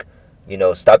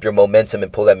to, stop your momentum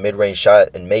and pull that mid-range shot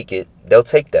and make it, they'll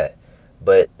take that.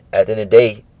 But at the end of the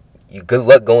day, good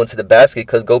luck going to the basket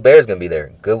because Gobert's going to be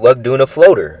there. Good luck doing a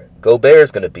floater.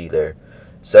 Gobert's going to be there.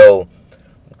 So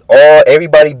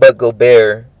everybody but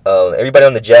Gobert, everybody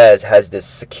on the Jazz has this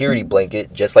security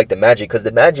blanket, just like the Magic, because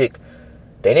the Magic,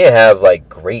 they didn't have like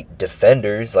great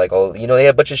defenders, they had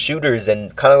a bunch of shooters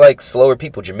and kind of like slower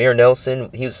people. Jameer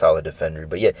Nelson, he was a solid defender,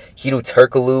 but yeah, Hedo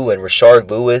Turkoglu and Rashard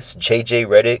Lewis, J.J.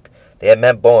 Redick, they had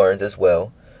Matt Barnes as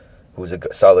well, who's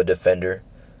a solid defender.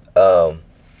 But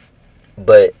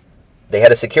they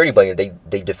had a security blanket.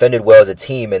 They defended well as a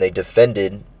team, and they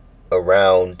defended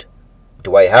around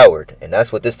Dwight Howard, and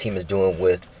that's what this team is doing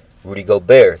with Rudy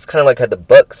Gobert. It's kind of like how the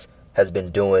Bucks has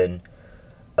been doing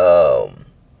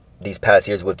these past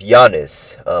years with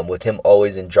Giannis, with him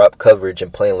always in drop coverage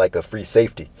and playing like a free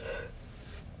safety.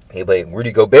 But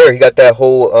Rudy Gobert, he got that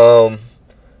whole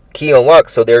key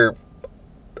unlocked, so they're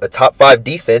a top 5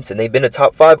 defense, and they've been a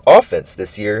top 5 offense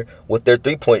this year with their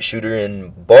 3-point shooter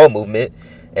and ball movement.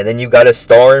 And then you got a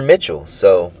star in Mitchell,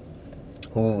 so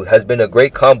who has been a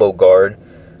great combo guard.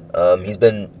 When he's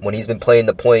been playing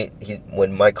the point,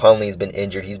 when Mike Conley has been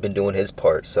injured, he's been doing his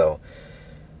part. So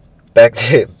back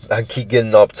to, I keep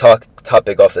getting off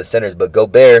topic off the centers, but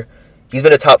Gobert, he's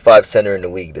been a top 5 center in the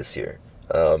league this year.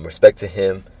 Respect to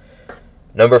him.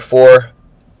 Number 4,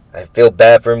 I feel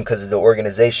bad for him because of the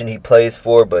organization he plays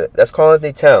for, but that's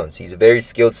Karl-Anthony Towns. He's a very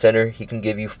skilled center. He can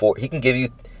give you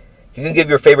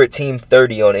your favorite team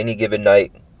 30 on any given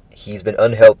night. He's been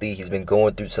unhealthy. He's been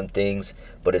going through some things,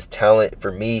 but his talent,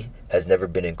 for me, has never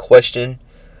been in question.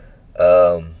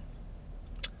 And,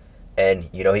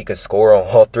 he can score on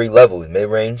all 3 levels.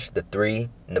 Mid-range, the 3,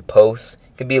 and the post.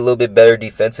 He can be a little bit better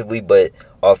defensively, but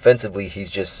offensively, he's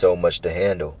just so much to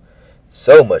handle.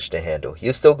 So much to handle.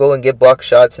 He'll still go and get block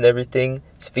shots and everything.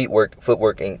 His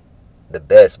footwork ain't the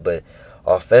best, but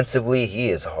offensively, he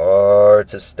is hard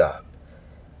to stop.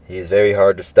 He is very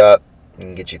hard to stop. He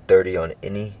can get you 30 on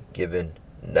any given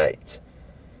night.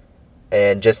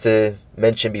 And just to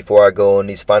mention before I go on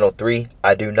these final 3,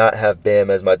 I do not have Bam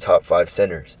as my top 5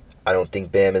 centers. I don't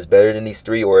think Bam is better than these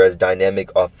 3 or as dynamic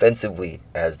offensively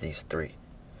as these 3.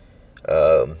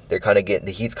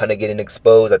 The Heat's kind of getting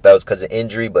exposed. I thought it was because of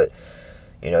injury, but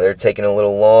they're taking a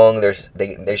little long.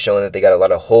 They're showing that they got a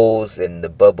lot of holes, and the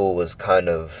bubble was kind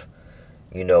of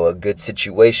a good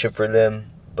situation for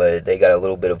them. But they got a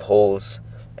little bit of holes,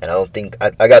 and I don't think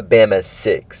I got Bam as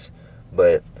 6,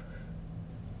 but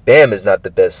Bam is not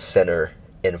the best center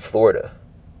in Florida,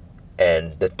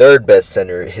 and the 3rd best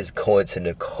center is going to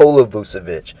Nikola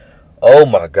Vucevic. Oh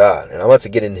my God! And I'm about to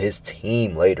get in his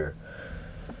team later.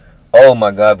 Oh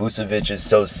my God, Vucevic is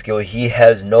so skilled. He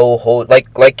has no hole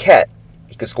like Cat.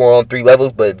 He can score on 3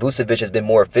 levels, but Vucevic has been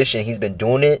more efficient. He's been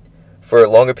doing it for a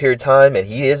longer period of time, and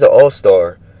he is an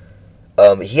all-star.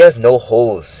 He has no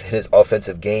holes in his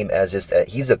offensive game, as just that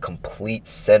he's a complete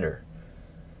center.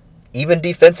 Even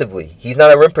defensively, he's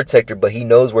not a rim protector, but he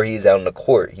knows where he's out on the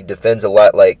court. He defends a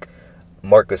lot like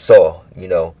Marc Gasol.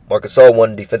 Marc Gasol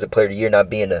won Defensive Player of the Year, not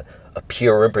being a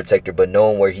pure rim protector, but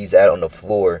knowing where he's at on the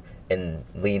floor and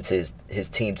leading to his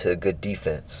team to a good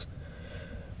defense.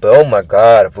 But oh my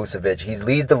God, Vucevic, he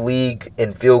leads the league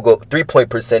in field goal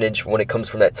 3-point percentage when it comes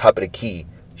from that top of the key.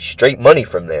 Straight money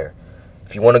from there.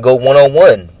 If you want to go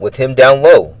one-on-one with him down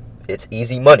low, it's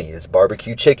easy money. It's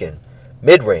barbecue chicken.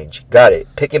 Mid-range, got it.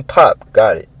 Pick and pop,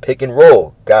 got it. Pick and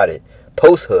roll, got it.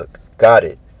 Post hook, got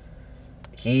it.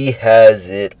 He has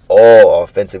it all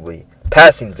offensively.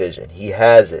 Passing vision, he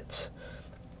has it.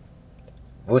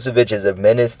 Vucevic is a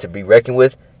menace to be reckoned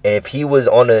with. And if he was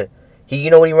on what he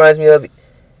reminds me of? He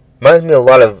reminds me a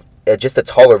lot of, just a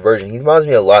taller version. He reminds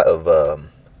me a lot of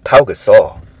Pau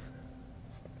Gasol.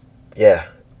 Yeah.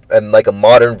 And like a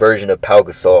modern version of Pau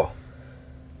Gasol.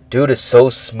 Dude is so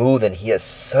smooth, and he has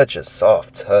such a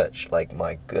soft touch. Like,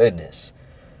 my goodness.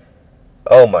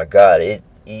 Oh my God.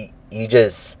 He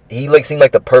seemed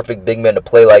like the perfect big man to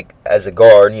play like as a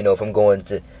guard. If I'm going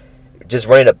to just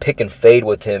running a pick and fade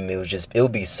with him, it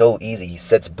would be so easy. He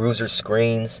sets bruiser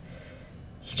screens.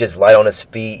 He just light on his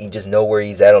feet. You just know where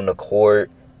he's at on the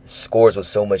court. Scores with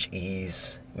so much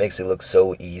ease. Makes it look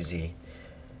so easy.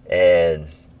 And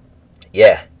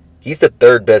yeah. He's the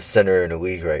 3rd best center in the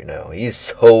league right now.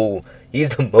 He's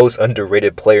the most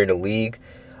underrated player in the league.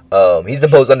 He's the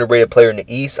most underrated player in the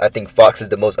East. I think Fox is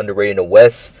the most underrated in the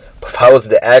West. But if I was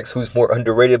to ask who's more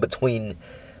underrated between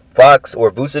Fox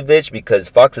or Vucevic, because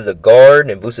Fox is a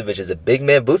guard and Vucevic is a big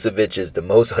man, Vucevic is the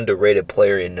most underrated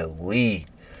player in the league.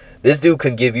 This dude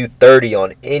can give you 30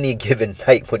 on any given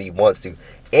night when he wants to.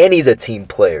 And he's a team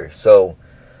player. So,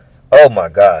 oh my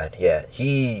God. Yeah,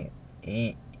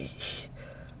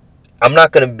 I'm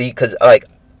not going to be, because I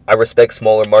respect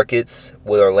smaller markets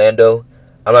with Orlando.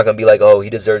 I'm not going to be like, oh, he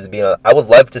deserves to be on. I would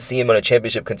love to see him on a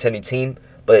championship contending team,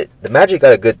 but the Magic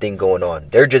got a good thing going on.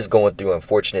 They're just going through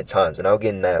unfortunate times, and I'll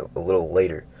get in that a little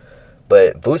later.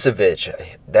 But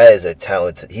Vucevic, that is a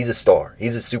talent. He's a star.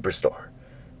 He's a superstar.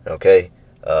 Okay?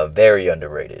 Very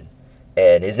underrated.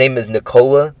 And his name is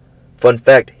Nikola. Fun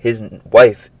fact, his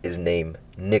wife is named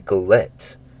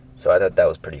Nicolette. So I thought that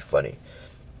was pretty funny.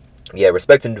 Yeah,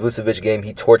 respecting the Vucevic game,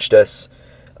 he torched us.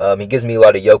 He gives me a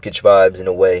lot of Jokic vibes in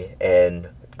a way. And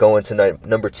going to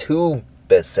number 2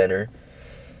 best center.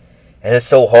 And it's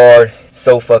so hard. It's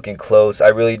so fucking close.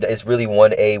 It's really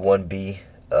 1A, 1B,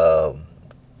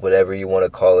 whatever you want to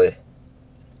call it.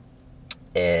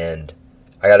 And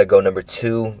I got to go number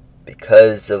 2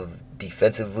 because of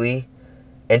defensively.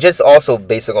 And just also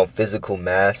based on physical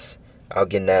mass. I'll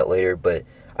get in that later. But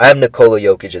I have Nikola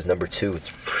Jokic as number 2.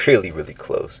 It's really, really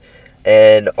close.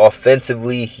 And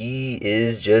offensively, he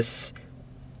is just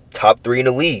top 3 in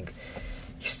the league.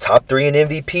 He's top 3 in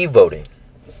MVP voting.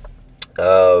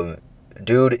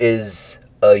 Dude is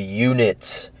a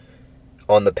unit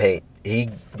on the paint. He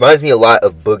reminds me a lot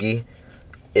of Boogie,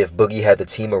 if Boogie had the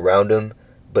team around him.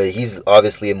 But he's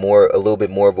obviously a little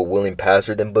bit more of a willing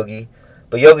passer than Boogie.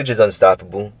 But Jokic is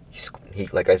unstoppable. He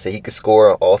like I said, he could score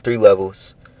on all 3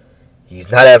 levels. He's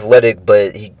not athletic,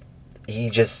 but he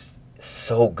just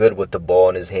so good with the ball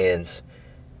in his hands.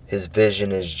 His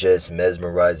vision is just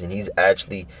mesmerizing.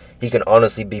 He can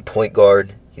honestly be point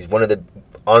guard. He's one of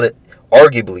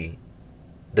arguably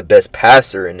the best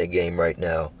passer in the game right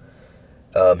now.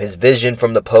 His vision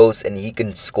from the post, and he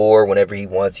can score whenever he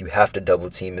wants. You have to double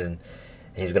team him,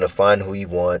 and he's going to find who he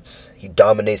wants. He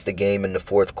dominates the game in the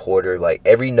fourth quarter. Like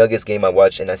every Nuggets game I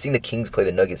watched, and I've seen the Kings play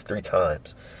the Nuggets 3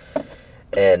 times.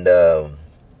 And the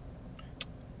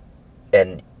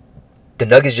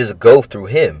Nuggets just go through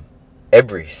him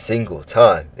every single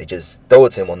time. They just throw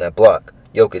it to him on that block.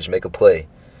 Jokic, make a play.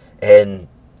 And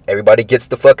everybody gets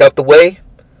the fuck out the way.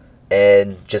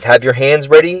 And just have your hands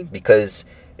ready, because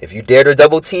if you dare to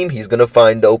double team, he's going to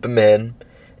find the open man.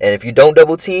 And if you don't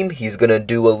double team, he's going to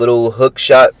do a little hook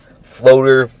shot,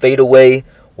 floater, fade away,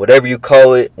 whatever you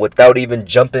call it, without even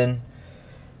jumping.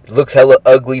 It looks hella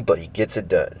ugly, but he gets it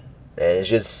done. And it's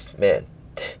just, man,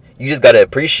 you just got to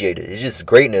appreciate it. It's just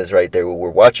greatness right there, what we're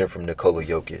watching from Nikola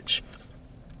Jokic.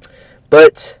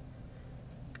 But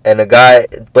the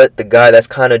guy that's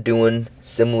kind of doing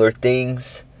similar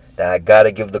things, that I got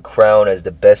to give the crown as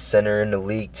the best center in the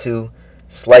league too.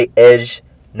 Slight edge.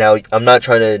 Now, I'm not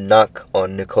trying to knock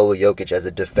on Nikola Jokic as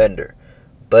a defender,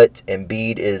 but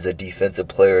Embiid is a defensive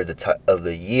player of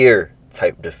the year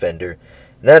type defender.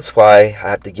 And that's why I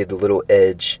have to give the little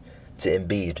edge to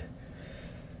Embiid.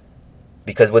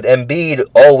 Because with Embiid,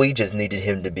 all we just needed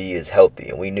him to be is healthy.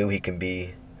 And we knew he can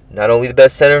be not only the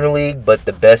best center in the league, but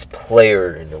the best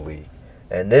player in the league.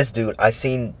 And this dude, I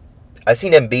seen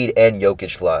Embiid and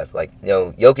Jokic live. Like,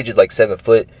 Jokic is like 7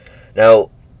 foot. Now,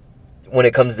 when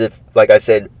it comes to, like I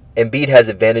said, Embiid has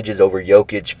advantages over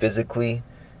Jokic physically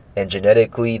and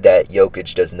genetically that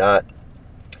Jokic does not.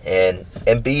 And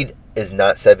Embiid is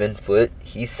not 7 foot.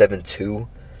 He's 7'2",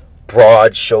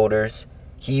 broad shoulders.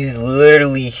 He's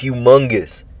literally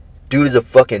humongous. Dude is a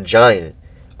fucking giant.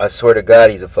 I swear to God,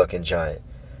 he's a fucking giant.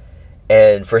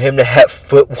 And for him to have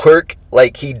footwork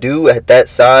like he do at that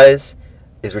size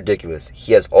is ridiculous.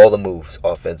 He has all the moves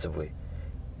offensively.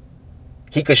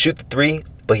 He could shoot the 3,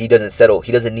 but he doesn't settle.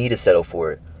 He doesn't need to settle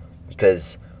for it.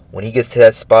 Because when he gets to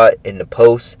that spot in the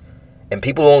post, and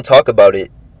people don't talk about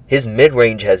it, his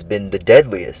mid-range has been the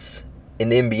deadliest in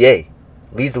the NBA.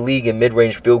 Leads the league in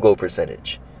mid-range field goal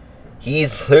percentage.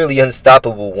 He's literally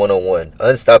unstoppable one-on-one.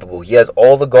 Unstoppable. He has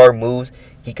all the guard moves.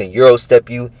 He can Euro step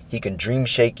you. He can dream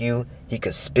shake you. He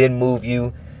can spin move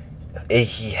you.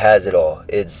 He has it all.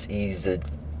 He's a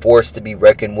force to be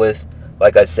reckoned with.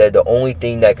 Like I said, the only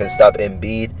thing that can stop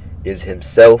Embiid is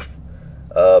himself.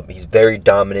 He's very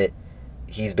dominant.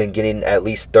 He's been getting at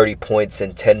least 30 points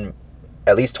and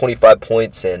at least 25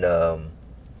 points and at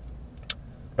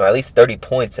least 30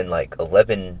 points and like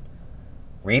 11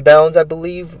 rebounds, I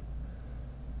believe,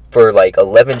 for like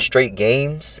 11 straight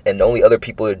games. And the only other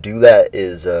people to do that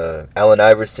is Allen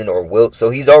Iverson or Wilt. So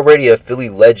he's already a Philly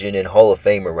legend and Hall of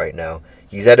Famer right now.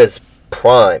 He's at his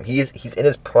prime. He's in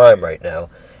his prime right now.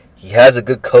 He has a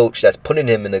good coach that's putting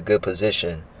him in a good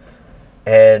position.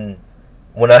 And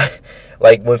when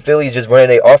Philly's just running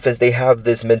their offense, they have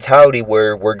this mentality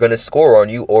where we're going to score on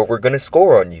you or we're going to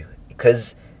score on you.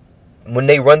 Because when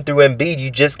they run through Embiid,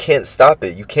 you just can't stop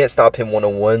it. You can't stop him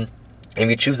one-on-one. And if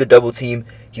you choose the double team,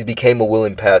 he's became a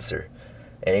willing passer.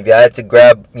 And if I had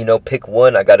to pick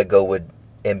one, I got to go with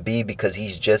Embiid because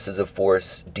he's just as a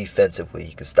force defensively.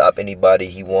 He can stop anybody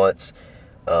he wants.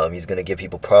 He's going to give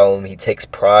people problems. He takes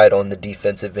pride on the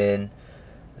defensive end.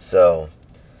 So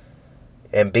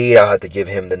Embiid, I'll have to give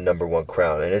him the number 1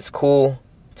 crown. And it's cool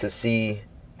to see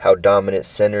how dominant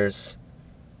centers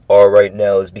are right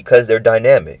now is because they're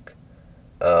dynamic.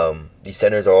 These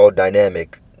centers are all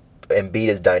dynamic. Embiid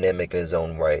is dynamic in his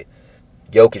own right.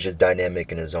 Jokic is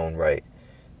dynamic in his own right.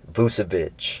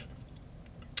 Vucevic,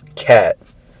 Cat,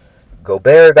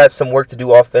 Gobert got some work to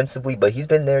do offensively, but he's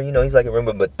been there. He's like a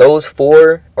rimmer. But those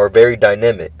four are very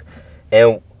dynamic,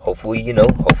 and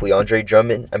hopefully Andre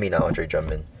Drummond. I mean, not Andre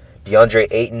Drummond. DeAndre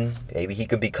Ayton, maybe he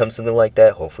could become something like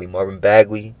that. Hopefully Marvin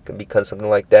Bagley can become something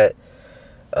like that.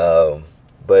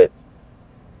 But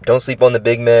don't sleep on the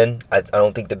big men. I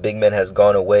don't think the big men has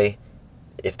gone away.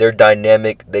 If they're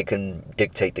dynamic, they can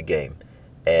dictate the game.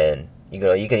 And, you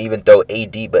can even throw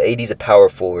AD, but AD's a power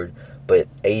forward. But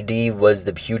AD was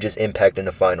the hugest impact in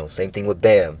the finals. Same thing with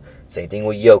Bam. Same thing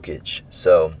with Jokic.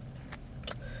 So,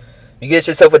 you get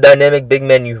yourself a dynamic big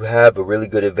man, you have a really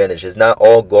good advantage. It's not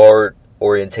all guard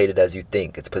orientated as you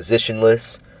think. It's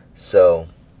positionless. So,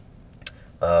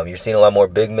 you're seeing a lot more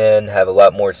big men have a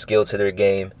lot more skill to their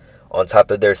game. On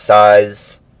top of their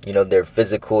size, their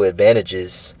physical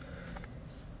advantages.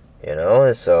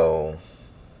 So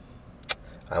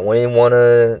I wouldn't want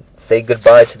to say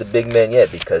goodbye to the big men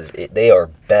yet because they are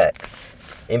back.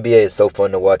 NBA is so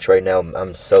fun to watch right now.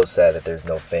 I'm so sad that there's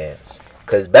no fans.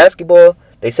 Because basketball,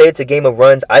 they say it's a game of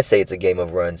runs. I say it's a game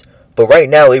of runs. But right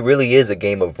now, it really is a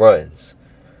game of runs.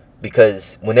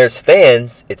 Because when there's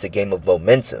fans, it's a game of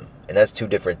momentum. And that's two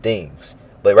different things.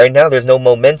 But right now, there's no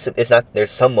momentum.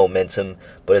 There's some momentum,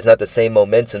 but it's not the same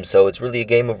momentum. So it's really a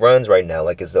game of runs right now,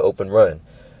 like it's the open run.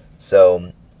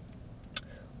 So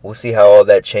we'll see how all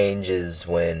that changes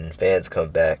when fans come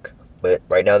back. But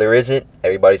right now there isn't.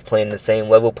 Everybody's playing the same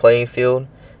level playing field,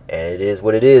 and it is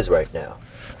what it is right now.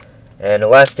 And the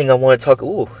last thing I want to talk.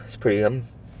 I'm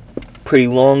pretty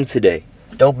long today.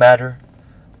 Don't matter.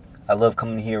 I love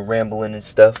coming here rambling and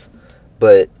stuff,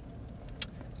 but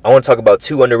I want to talk about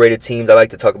two underrated teams. I like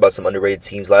to talk about some underrated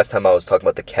teams. Last time I was talking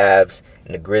about the Cavs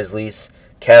and the Grizzlies.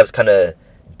 Cavs kind of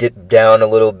dipped down a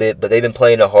little bit, but they've been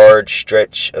playing a hard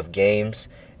stretch of games,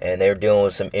 and they're dealing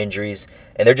with some injuries,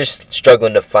 and they're just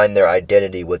struggling to find their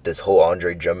identity with this whole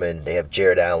Andre Drummond. They have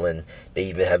Jared Allen. They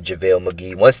even have JaVale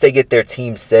McGee. Once they get their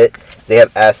team set, they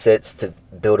have assets to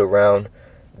build around.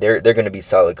 They're going to be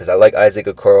solid because I like Isaac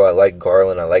Okoro. I like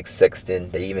Garland. I like Sexton.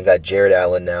 They even got Jared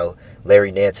Allen now.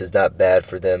 Larry Nance is not bad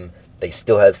for them. They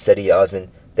still have Cedi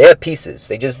Osman. They have pieces.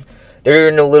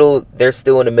 They're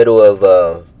still in the middle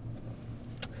of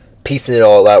piecing it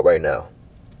all out right now.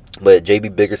 But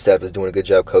JB Biggerstaff is doing a good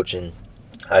job coaching.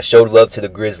 I showed love to the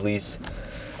Grizzlies.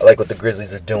 I like what the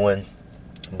Grizzlies is doing.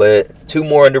 But two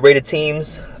more underrated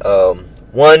teams.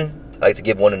 One, I like to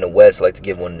give one in the West. I like to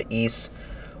give one in the East.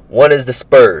 One is the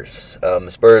Spurs. The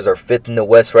Spurs are fifth in the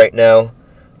West right now.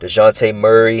 DeJounte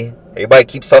Murray. Everybody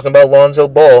keeps talking about Lonzo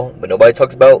Ball, but nobody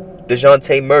talks about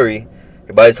DeJounte Murray.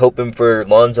 Everybody's hoping for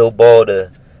Lonzo Ball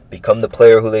to become the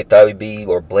player who they thought he'd be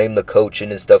or blame the coaching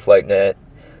and stuff like that.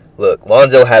 Look,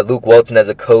 Lonzo had Luke Walton as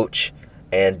a coach,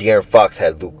 and De'Aaron Fox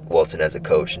had Luke Walton as a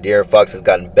coach. And De'Aaron Fox has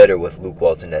gotten better with Luke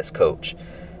Walton as coach.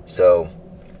 So,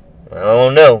 I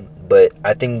don't know, but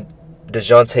I think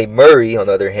DeJounte Murray, on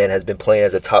the other hand, has been playing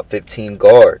as a top 15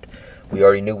 guard. We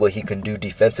already knew what he can do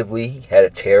defensively. He had a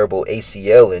terrible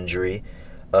ACL injury.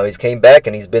 He's came back,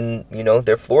 and he's been,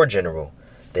 their floor general.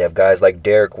 They have guys like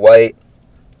Derek White.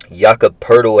 Jakob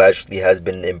Poeltl actually has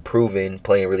been improving,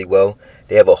 playing really well.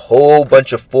 They have a whole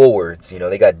bunch of forwards.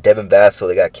 They got Devin Vassell.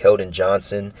 They got Keldon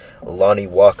Johnson, Lonnie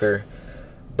Walker.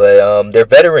 But they're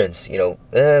veterans,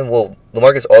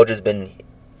 LaMarcus Aldridge's been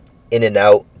in and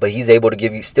out, but he's able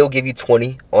to still give you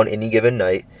 20 on any given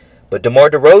night. But DeMar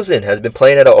DeRozan has been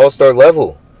playing at an all-star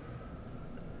level.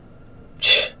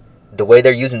 The way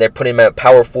they're putting him at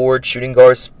power forward, shooting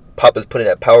guards. Papa's putting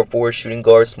him at power forward, shooting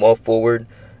guard, small forward.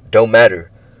 Don't matter.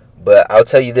 But I'll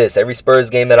tell you this, every Spurs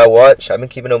game that I watch, I've been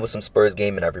keeping up with some Spurs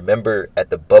game, and I remember at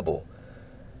the bubble,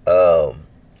 they're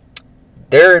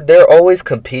always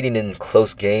competing in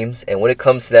close games, and when it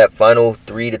comes to that final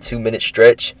 3 to 2 minute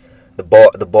stretch, the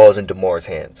ball's in DeMar's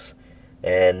hands.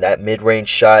 And that mid-range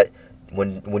shot,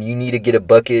 when you need to get a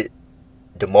bucket,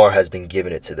 DeMar has been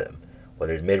giving it to them.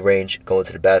 Whether it's mid-range, going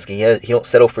to the basket, he don't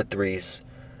settle for threes.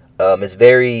 It's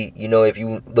very, if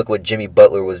you look what Jimmy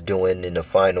Butler was doing in the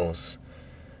finals,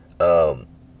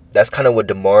 that's kind of what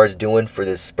DeMar's doing for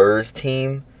this Spurs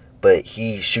team, but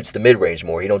he shoots the mid-range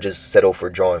more. He don't just settle for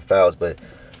drawing fouls, but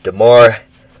DeMar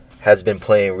has been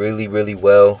playing really, really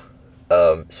well,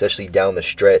 especially down the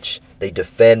stretch. They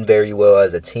defend very well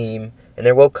as a team, and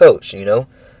they're well coached,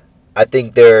 I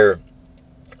think they're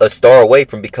a star away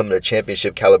from becoming a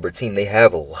championship caliber team. They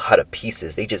have a lot of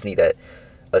pieces. They just need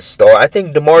a star. I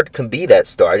think DeMar can be that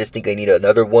star. I just think they need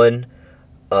another one.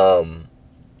 They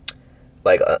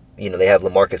have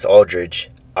LaMarcus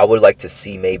Aldridge. I would like to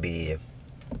see maybe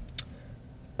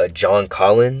a John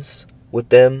Collins with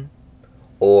them.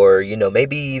 Or,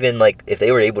 maybe even if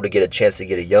they were able to get a chance to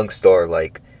get a young star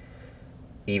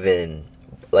even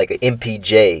like an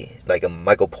MPJ, like a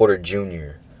Michael Porter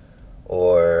Jr.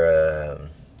 or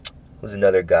who's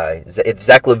another guy? If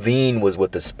Zach LaVine was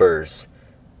with the Spurs,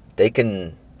 they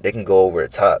can go over the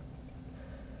top.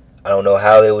 I don't know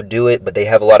how they would do it, but they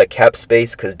have a lot of cap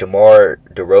space because DeMar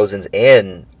DeRozan's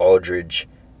and Aldridge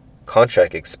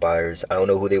contract expires. I don't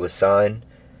know who they would sign.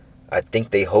 I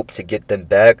think they hope to get them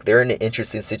back. They're in an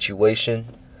interesting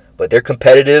situation, but they're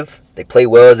competitive. They play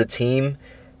well as a team.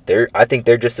 I think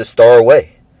they're just a star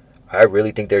away. I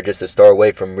really think they're just a star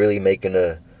away from really making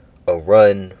a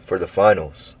run for the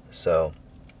finals. So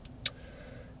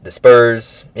the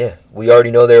Spurs, yeah, we already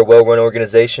know they're a well-run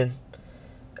organization.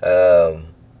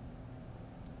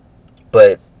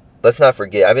 But let's not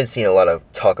forget, I've been seeing a lot of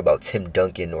talk about Tim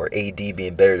Duncan or AD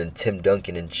being better than Tim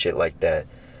Duncan and shit like that.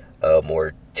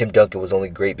 Or Tim Duncan was only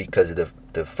great because of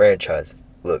the franchise.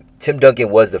 Look, Tim Duncan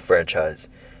was the franchise.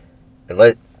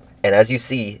 And as you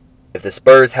see, if the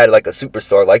Spurs had like a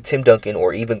superstar like Tim Duncan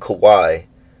or even Kawhi,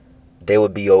 they'll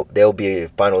be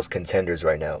finals contenders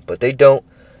right now. But they don't.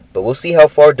 But we'll see how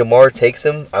far DeMar takes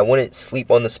them. I wouldn't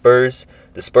sleep on the Spurs.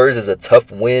 The Spurs is a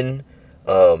tough win.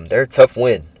 They're a tough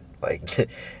win. Like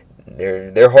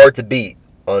they're hard to beat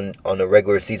on a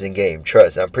regular season game.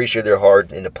 Trust. And I'm pretty sure they're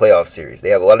hard in the playoff series. They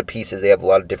have a lot of pieces. They have a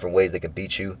lot of different ways they can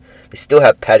beat you. They still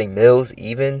have Patty Mills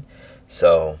even.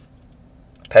 So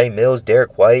Patty Mills,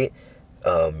 Derek White,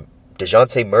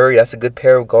 DeJounte Murray. That's a good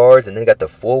pair of guards. And they got the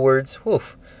forwards. Whew.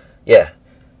 Yeah.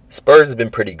 Spurs has been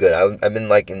pretty good.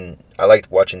 I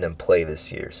liked watching them play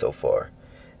this year so far.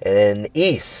 And then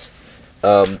East.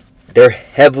 They're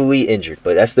heavily injured,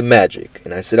 but that's the Magic.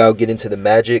 And I said I'll get into the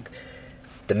Magic.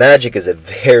 The Magic is a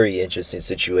very interesting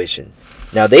situation.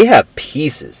 Now, they have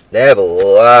pieces. They have a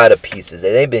lot of pieces.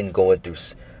 They've been going through.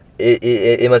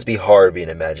 It must be hard being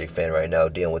a Magic fan right now,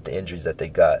 dealing with the injuries that they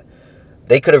got.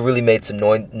 They could have really made some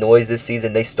noise this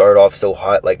season. They started off so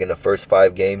hot, like in the first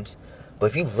 5 games. But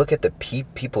if you look at the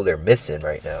people they're missing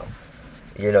right now,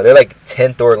 they're like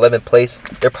 10th or 11th place.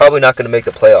 They're probably not going to make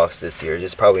the playoffs this year. It's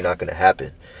just probably not going to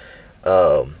happen.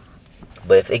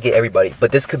 But if they get everybody,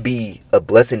 but this could be a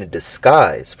blessing in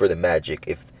disguise for the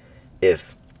Magic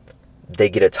if they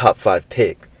get a top 5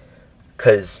 pick,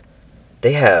 because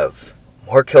they have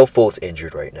Markelle Fultz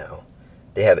injured right now.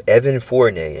 They have Evan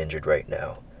Fournier injured right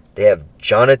now. They have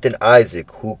Jonathan Isaac,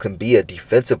 who can be a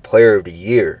defensive player of the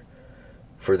year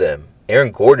for them.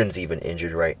 Aaron Gordon's even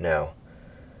injured right now.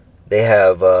 They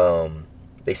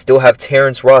still have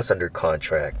Terrence Ross under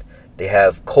contract. They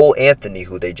have Cole Anthony,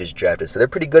 who they just drafted. So they're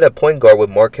pretty good at point guard with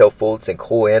Markelle Fultz and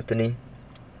Cole Anthony.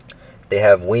 They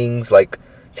have wings like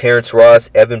Terrence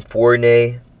Ross, Evan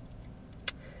Fournier.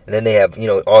 And then they have,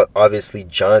 obviously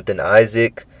Jonathan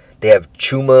Isaac. They have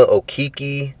Chuma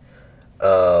Okeke,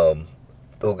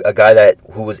 a guy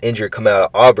who was injured coming out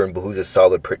of Auburn, but who's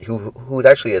who's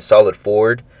actually a solid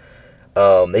forward.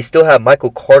 They still have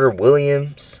Michael Carter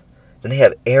Williams. Then they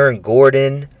have Aaron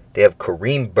Gordon. They have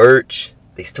Kareem Birch.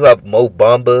 They still have Mo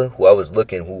Bamba, who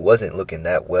wasn't looking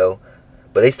that well.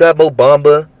 But they still have Mo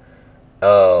Bamba,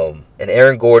 and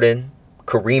Aaron Gordon,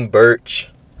 Kareem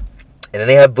Birch, and then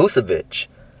they have Vucevic.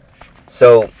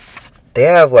 So they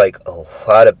have like a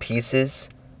lot of pieces.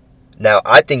 Now,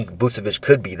 I think Vucevic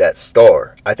could be that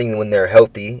star. I think when they're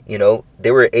healthy,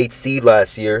 they were 8th seed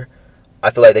last year.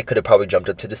 I feel like they could have probably jumped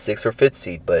up to the 6th or 5th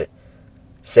seed. But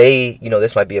say,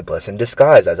 this might be a blessing in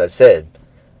disguise, as I said.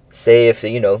 Say if,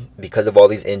 because of all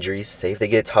these injuries, say if they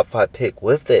get a top 5 pick,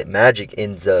 what if the Magic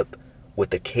ends up with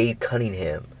the Cade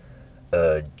Cunningham,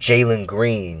 Jalen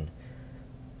Green,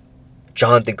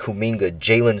 Jonathan Kuminga,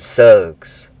 Jalen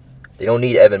Suggs. They don't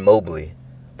need Evan Mobley.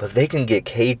 But if they can get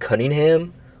Cade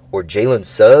Cunningham or Jalen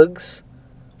Suggs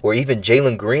or even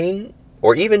Jalen Green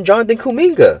or even Jonathan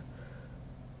Kuminga.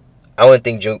 I wouldn't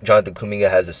think Jonathan Kuminga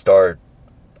has a star.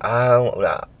 I don't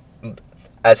know.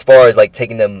 As far as like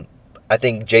taking them, I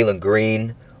think Jalen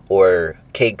Green or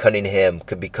Cade Cunningham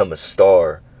could become a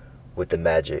star with the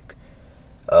Magic.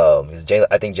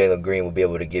 I think Jalen Green will be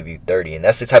able to give you 30, and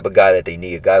that's the type of guy that they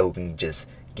need. A guy who can just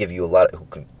give you who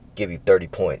can give you 30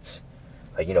 points,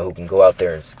 like who can go out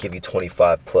there and give you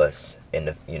 25 plus,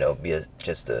 and be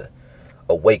just a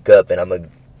wake up and I'm gonna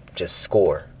just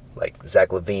score like Zach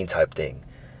LaVine type thing.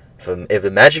 If the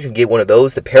Magic can get one of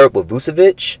those to pair up with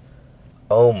Vucevic,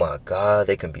 oh my God,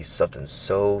 they can be something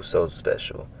so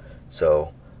special.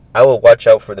 So I will watch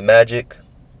out for the Magic.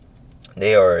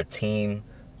 They are a team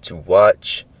to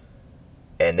watch,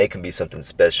 and they can be something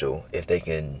special if they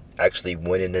can actually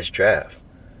win in this draft.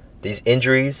 These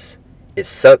injuries, it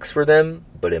sucks for them,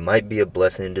 but it might be a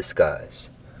blessing in disguise.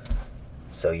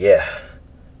 So yeah.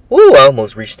 Woo, I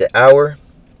almost reached the hour.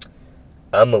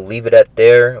 I'm going to leave it at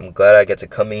there. I'm glad I get to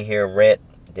come in here and rant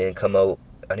Didn't come out.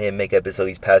 I didn't make episodes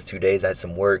these past 2 days. I had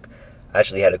some work. I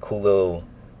actually had a cool little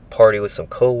party with some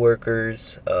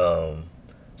coworkers.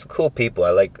 Some cool people.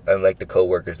 I like the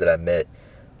coworkers that I met.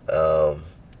 Um,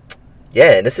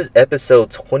 yeah, and this is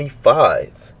episode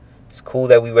 25. It's cool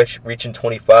that we reaching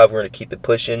 25. We're gonna keep it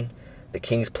pushing. The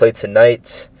Kings play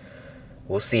tonight.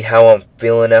 We'll see how I'm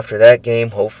feeling after that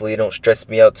game. Hopefully it don't stress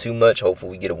me out too much.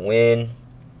 Hopefully we get a win.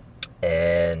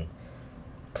 And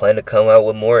plan to come out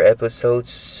with more episodes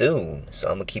soon. So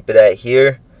I'm going to keep it at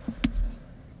here.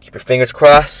 Keep your fingers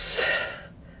crossed.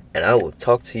 And I will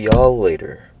talk to y'all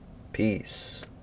later. Peace.